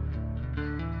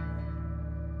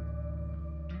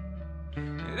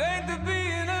 It ain't the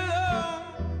being alone,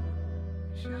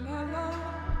 sha-la-la.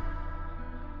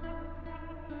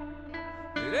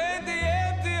 It ain't the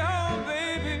empty home,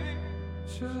 baby,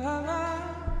 sha-la-la.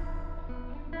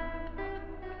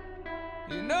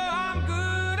 You know I'm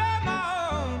good on my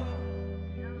own,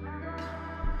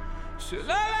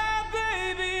 sha-la-la,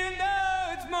 baby. You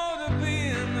know it's more than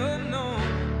being unknown.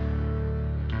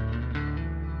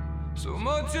 So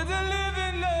much of the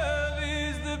living love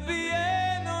is the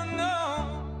being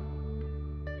unknown.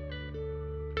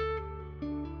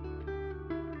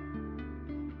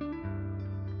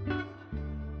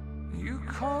 You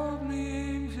called me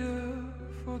angel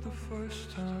for the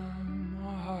first time.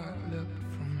 My heart leapt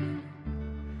from me.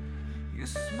 You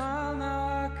smile, now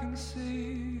I can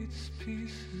see its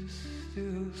pieces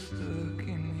still stuck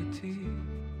in your teeth.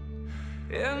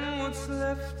 And what's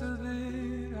left of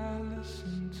it, I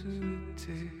listen to it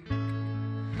tick.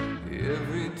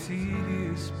 Every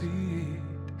tedious beat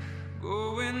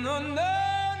going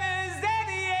unknown as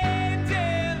any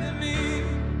angel to me.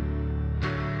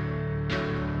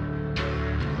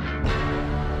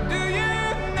 Do you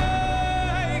know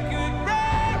I could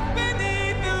rock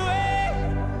beneath the weight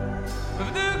of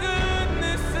the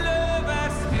goodness, love I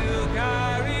still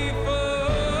carry for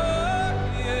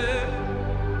you?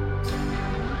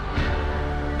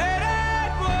 That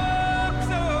I'd walk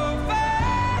so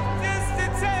far just to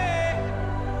take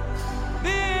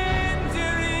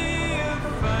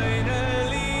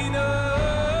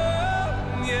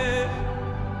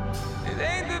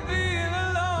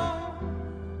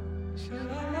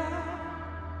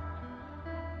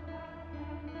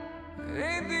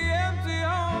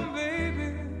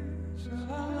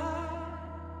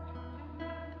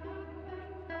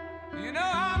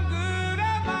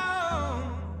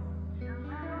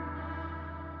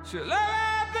You're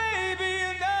like, baby,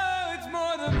 you know it's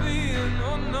more than being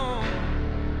unknown.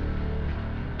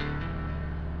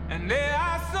 And there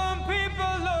are some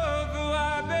people, love, who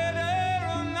are better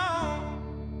unknown.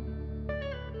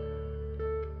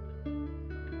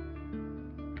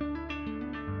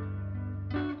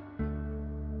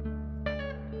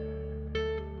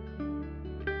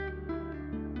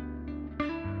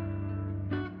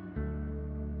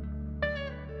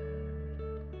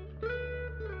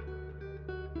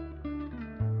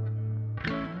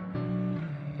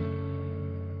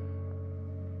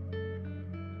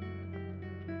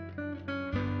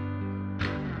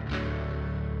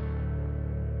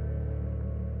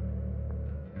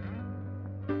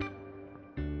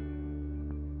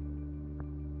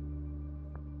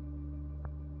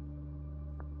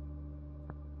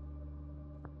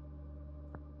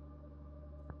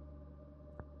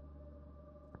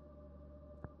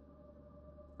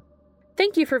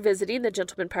 Thank you for visiting the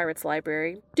Gentleman Pirates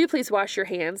Library. Do please wash your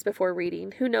hands before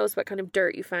reading. Who knows what kind of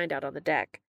dirt you find out on the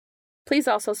deck. Please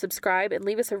also subscribe and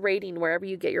leave us a rating wherever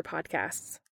you get your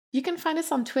podcasts. You can find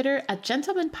us on Twitter at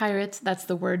Gentleman Pirates. That's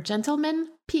the word gentleman,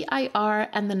 PIR,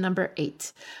 and the number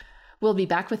 8. We'll be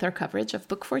back with our coverage of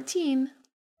Book 14.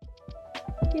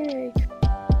 Yay.